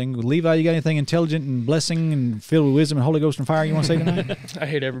blessing. Levi, you got anything intelligent and blessing and filled with wisdom and Holy Ghost and fire you want to say tonight? I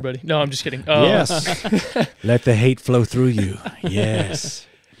hate everybody. No, I'm just kidding. Yes. Let the hate flow through you. Yes.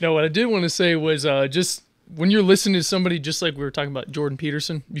 No, what I did want to say was just when you're listening to somebody, just like we were talking about Jordan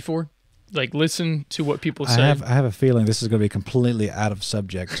Peterson before, like listen to what people say. I have a feeling this is going to be completely out of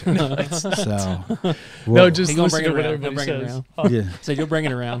subject. No, just listen to what everybody says. Yeah. So you'll bring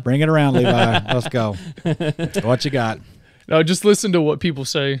it around. Bring it around, Levi. Let's go. What you got? No, just listen to what people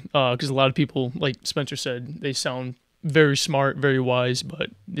say, because a lot of people, like Spencer said, they sound very smart, very wise, but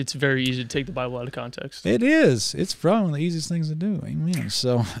it's very easy to take the Bible out of context. It is. It's probably one of the easiest things to do. Amen.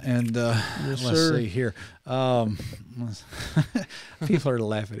 So, and let's see here. People are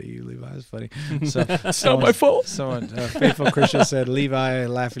laughing at you, Levi. It's funny. So, it's not my fault. Someone, faithful Christian said, Levi,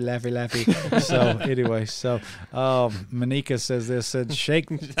 laughy. So, anyway, so Monica says this, said, shake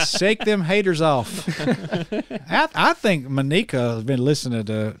them haters off. I think Monica has been listening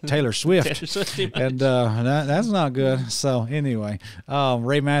to Taylor Swift, and that's not good. So, anyway,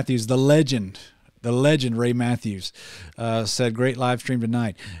 Ray Matthews, the legend Ray Matthews, said, great live stream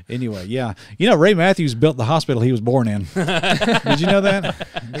tonight. Anyway, yeah. You know, Ray Matthews built the hospital he was born in. Did you know that?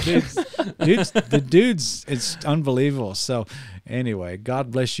 The dude's, it's unbelievable. So anyway,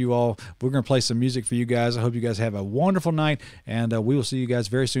 God bless you all. We're going to play some music for you guys. I hope you guys have a wonderful night, and we will see you guys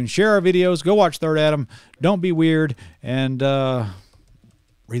very soon. Share our videos. Go watch Third Adam. Don't be weird, and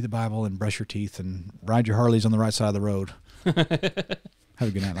read the Bible and brush your teeth and ride your Harleys on the right side of the road. Have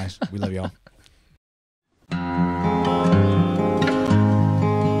a good night, guys. We love y'all.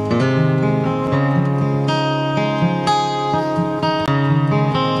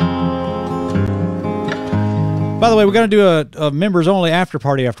 By the way, we're going to do a members-only after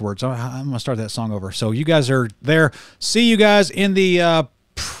party afterwards. I'm going to start that song over. So you guys are there. See you guys in the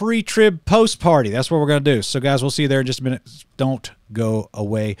pre-trib post-party. That's what we're going to do. So, guys, we'll see you there in just a minute. Don't go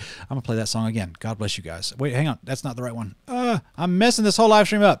away. I'm going to play that song again. God bless you guys. Wait, hang on. That's not the right one. I'm messing this whole live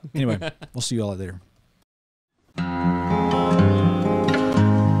stream up. Anyway, we'll see you all later.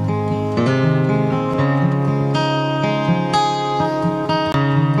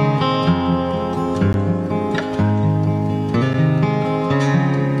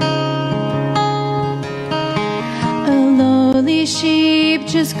 Sheep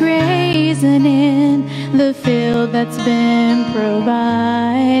just grazing in the field that's been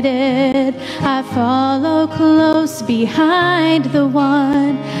provided. I follow close behind the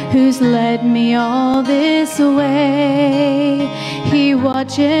one who's led me all this way. He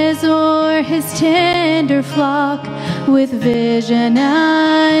watches o'er his tender flock with vision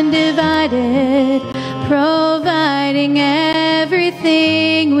undivided, providing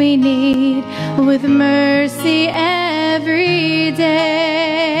everything we need with mercy every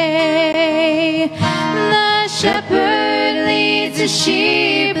day. The shepherd leads his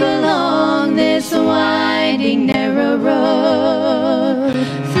sheep along this winding narrow road,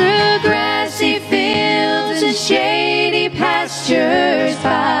 through grassy fields and shady pastures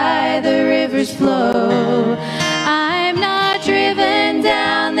by the river's flow.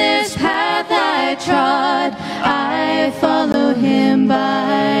 I follow him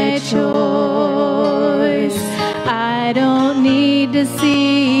by choice. I don't need to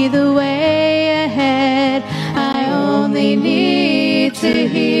see the way ahead. I only need to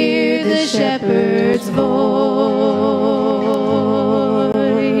hear the shepherd's voice.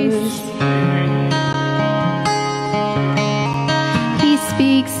 He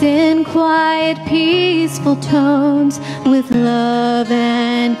speaks in quiet, peaceful tones with love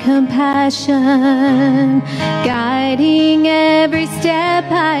and compassion, guiding every step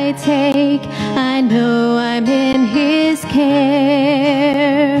I take. I know I'm in his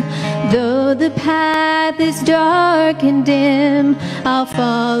care. Though the path is dark and dim, I'll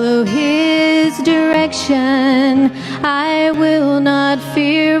follow his direction. I will not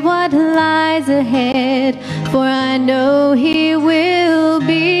fear what lies ahead, for I know he will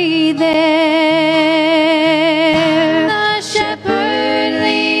be there. The shepherd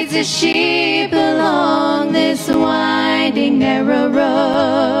leads his sheep along this winding narrow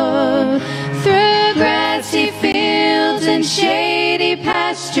road, through grassy fields and shady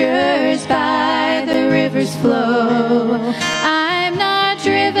pastures by the river's flow. I'm not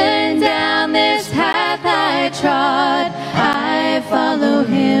driven down this path I trod, I follow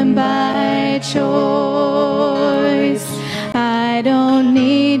him by choice. I don't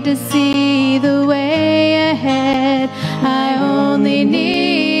need to see the way ahead, I only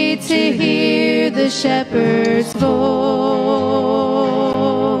need to hear the shepherd's voice.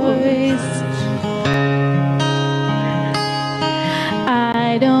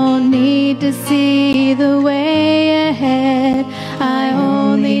 I don't need to see the way ahead, I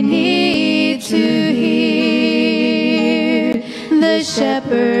only need to hear the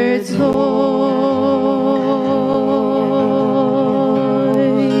shepherd's voice.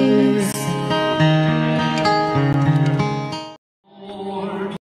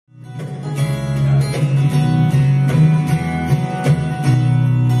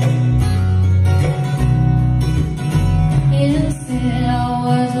 In sin I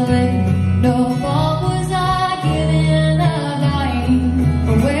was living